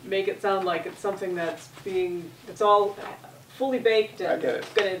make it sound like it's something that's all fully baked I and get it.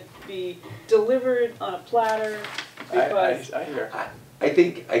 gonna be delivered on a platter, because, I hear. I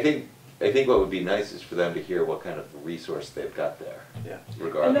think what would be nice is for them to hear what kind of resource they've got there, Yeah.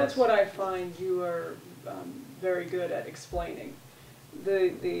 regardless. and that's what I find you are very good at explaining.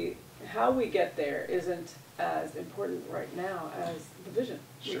 How we get there isn't as important right now as the vision,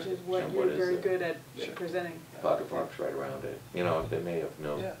 which Sure. is what And you're what is very it? good at Sure. presenting. Pocket parks right around it, you know, they may have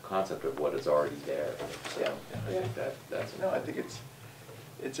no Yeah. concept of what is already there, so Yeah. I think that's. No, I think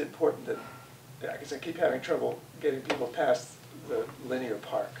it's important that, yeah, because I keep having trouble getting people past the linear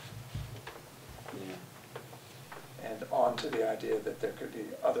park Yeah. and on to the idea that there could be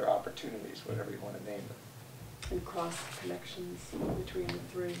other opportunities, whatever you want to name them. And cross connections between the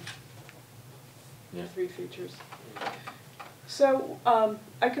three Yeah. features. So,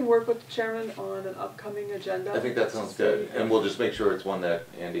 I can work with the chairman on an upcoming agenda. I think that sounds good, and we'll just make sure it's one that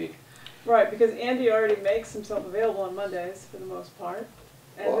Andy, Right, because Andy already makes himself available on Mondays for the most part,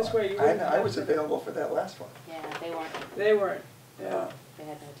 and this way you Well, wouldn't. I was available for that last one. Yeah, they weren't, They weren't, yeah, they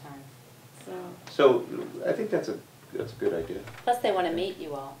had no time. so. so I think that's a good idea. Plus, they want to meet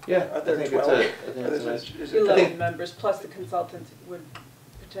you all. Yeah, I Are there think 12? I think it's a nice. Is it 11 members, plus the consultant would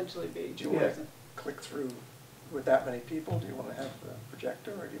potentially be. Do you want to click through with that many people? Do you want to have the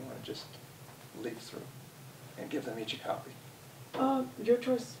projector, or do you want to just leaf through and give them each a copy? Your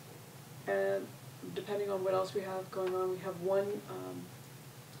choice, and depending on what else we have going on, we have one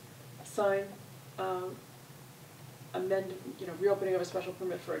sign, reopening of a special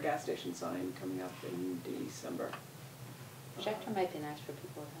permit for a gas station sign coming up in December. Projector might be nice for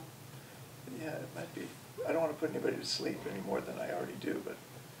people at home. Yeah, it might be. I don't want to put anybody to sleep any more than I already do, but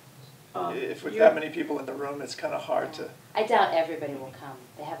if with you- that many people in the room, it's kind of hard to. I doubt everybody will come.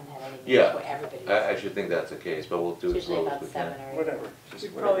 They haven't had any meetings Yeah, where everybody. I should think that's the case, but we'll do It's it usually slow as about we 7 can. or 8. Whatever. Just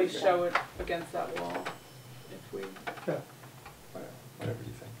We'd whatever probably you think. show it against that wall if we. Yeah. Whatever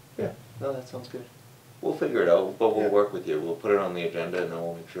you think. Yeah, no, that sounds good. We'll figure it out, but we'll Yeah. work with you. We'll put it on the agenda and then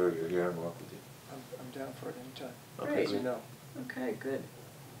we'll make sure you're here and work with you. I'm down for it anytime. Okay. As you know. Okay, good.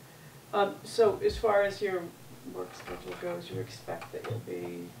 So as far as your work schedule goes, you expect that you'll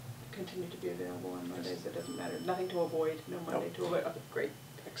continue to be available on Mondays? It doesn't matter, nothing to avoid, no Monday to avoid, okay, great,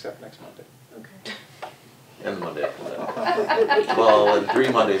 Except next Monday. okay. And the Monday after that. Well, and 3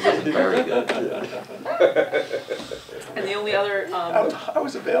 Mondays isn't very good. And the only other, I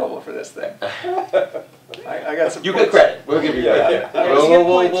was available for this thing. I got some. You get credit. We'll give you credit. Yeah.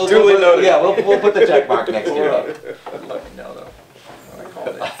 We'll Duly noted. Yeah, we'll put the check mark next year. I'd let you know though, when I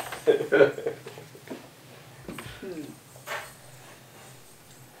called in.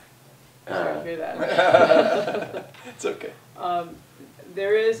 Sorry to hear that. It's okay.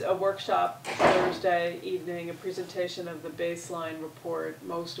 There is a workshop Thursday evening, a presentation of the baseline report,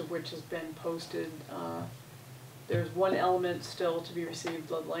 most of which has been posted. There's one element still to be received,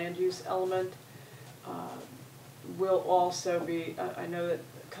 the land use element. Will also be, I know that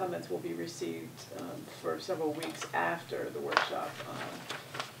comments will be received for several weeks after the workshop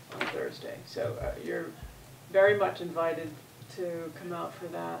on Thursday. So you're very much invited to come out for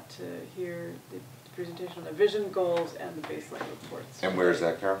that, to hear the presentation on the vision, goals, and the baseline reports. And where is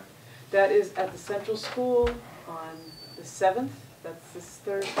that, Carol? That is at the Central School on the 7th. That's this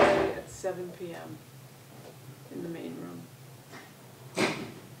Thursday at 7 p.m. in the main room.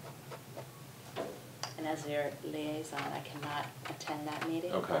 And as your liaison, I cannot attend that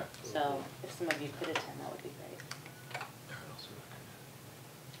meeting. Okay. So if some of you could attend, that would be great.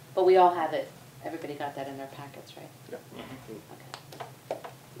 But we all have it Everybody got that in their packets, right? Yeah. Okay.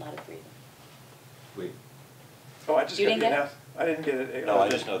 A lot of reading. We, Oh, I just You got didn't the get it? announce, I didn't get it. No, I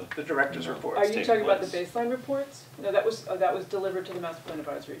just know The director's report. Are you Take talking about the place. baseline reports? No, that was delivered to the Master Plan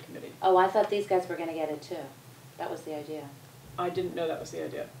Advisory Committee. Oh, I thought these guys were gonna get it too. That was the idea. I didn't know that was the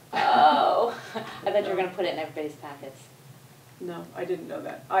idea. Oh, I thought you were gonna put it in everybody's packets. No, I didn't know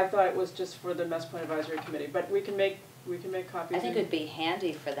that. I thought it was just for the Master Plan Advisory Committee, but we can make copies. I think it'd be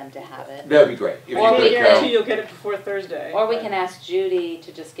handy for them to have it. that'd be great. If Or you I we could, can guarantee Carol. you'll get it before Thursday. Or we but- can ask Judy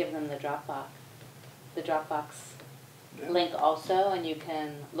to just give them the Dropbox link also, and you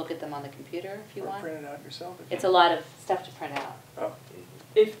can look at them on the computer if you Or want. print it out yourself. if It's you- a lot of stuff to print out. Oh,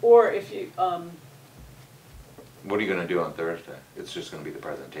 If you, What are you gonna do on Thursday? It's just gonna be the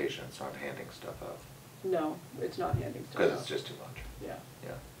presentation, it's not handing stuff out, no, it's not handing stuff because out. it's just too much. Yeah.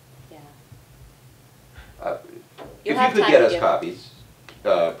 Yeah. If You'll you have could time get to us give- copies,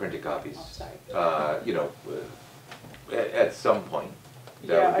 printed copies, Oh, sorry. you know, at some point,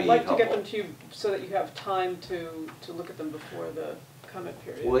 Yeah, that would I'd be like to get helpful. them to you so that you have time to look at them before the comment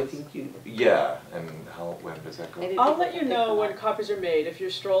period. Well, I think you, yeah, and how, when does that go? Maybe I'll people let can you pick know them when up. copies are made. If you're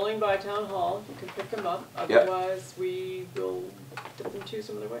strolling by Town Hall, you can pick them up. Yep. Otherwise, we will dip them to you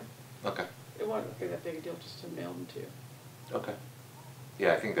some other way. Okay, It won't be that big a deal just to mail them to you. okay.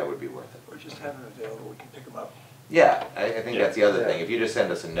 Yeah, I think that would be worth it. or just have them available, we can pick them up. Yeah, I think that's the other Yeah. thing. If you just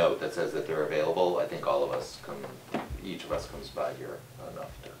send us a note that says that they're available, I think all of us come, each of us comes by here enough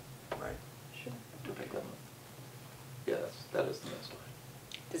Right. to pick them up. Yeah, that is the best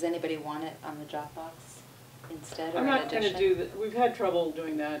way. Does anybody want it on the Dropbox instead or I'm in not gonna addition? do that. We've had trouble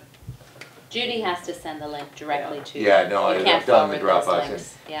doing that. Judy has to send the link directly to you. Yeah, no, You I've can't done the forward those Dropbox, and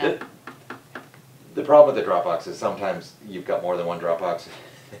links. Yeah. the problem with the Dropbox is sometimes you've got more than one Dropbox,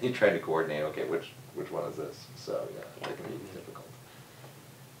 and you're trying to coordinate, okay, which one is this? So, yeah, that can be difficult.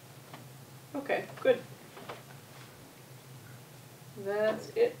 Okay, good. That's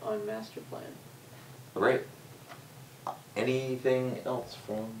it on master plan. Great. Anything else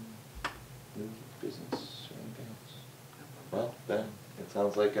from new business or anything else? Well, then, it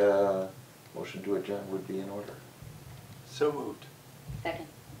sounds like a motion to adjourn would be in order. So moved. Second.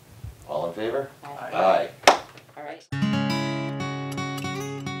 All in favor? Aye. Aye.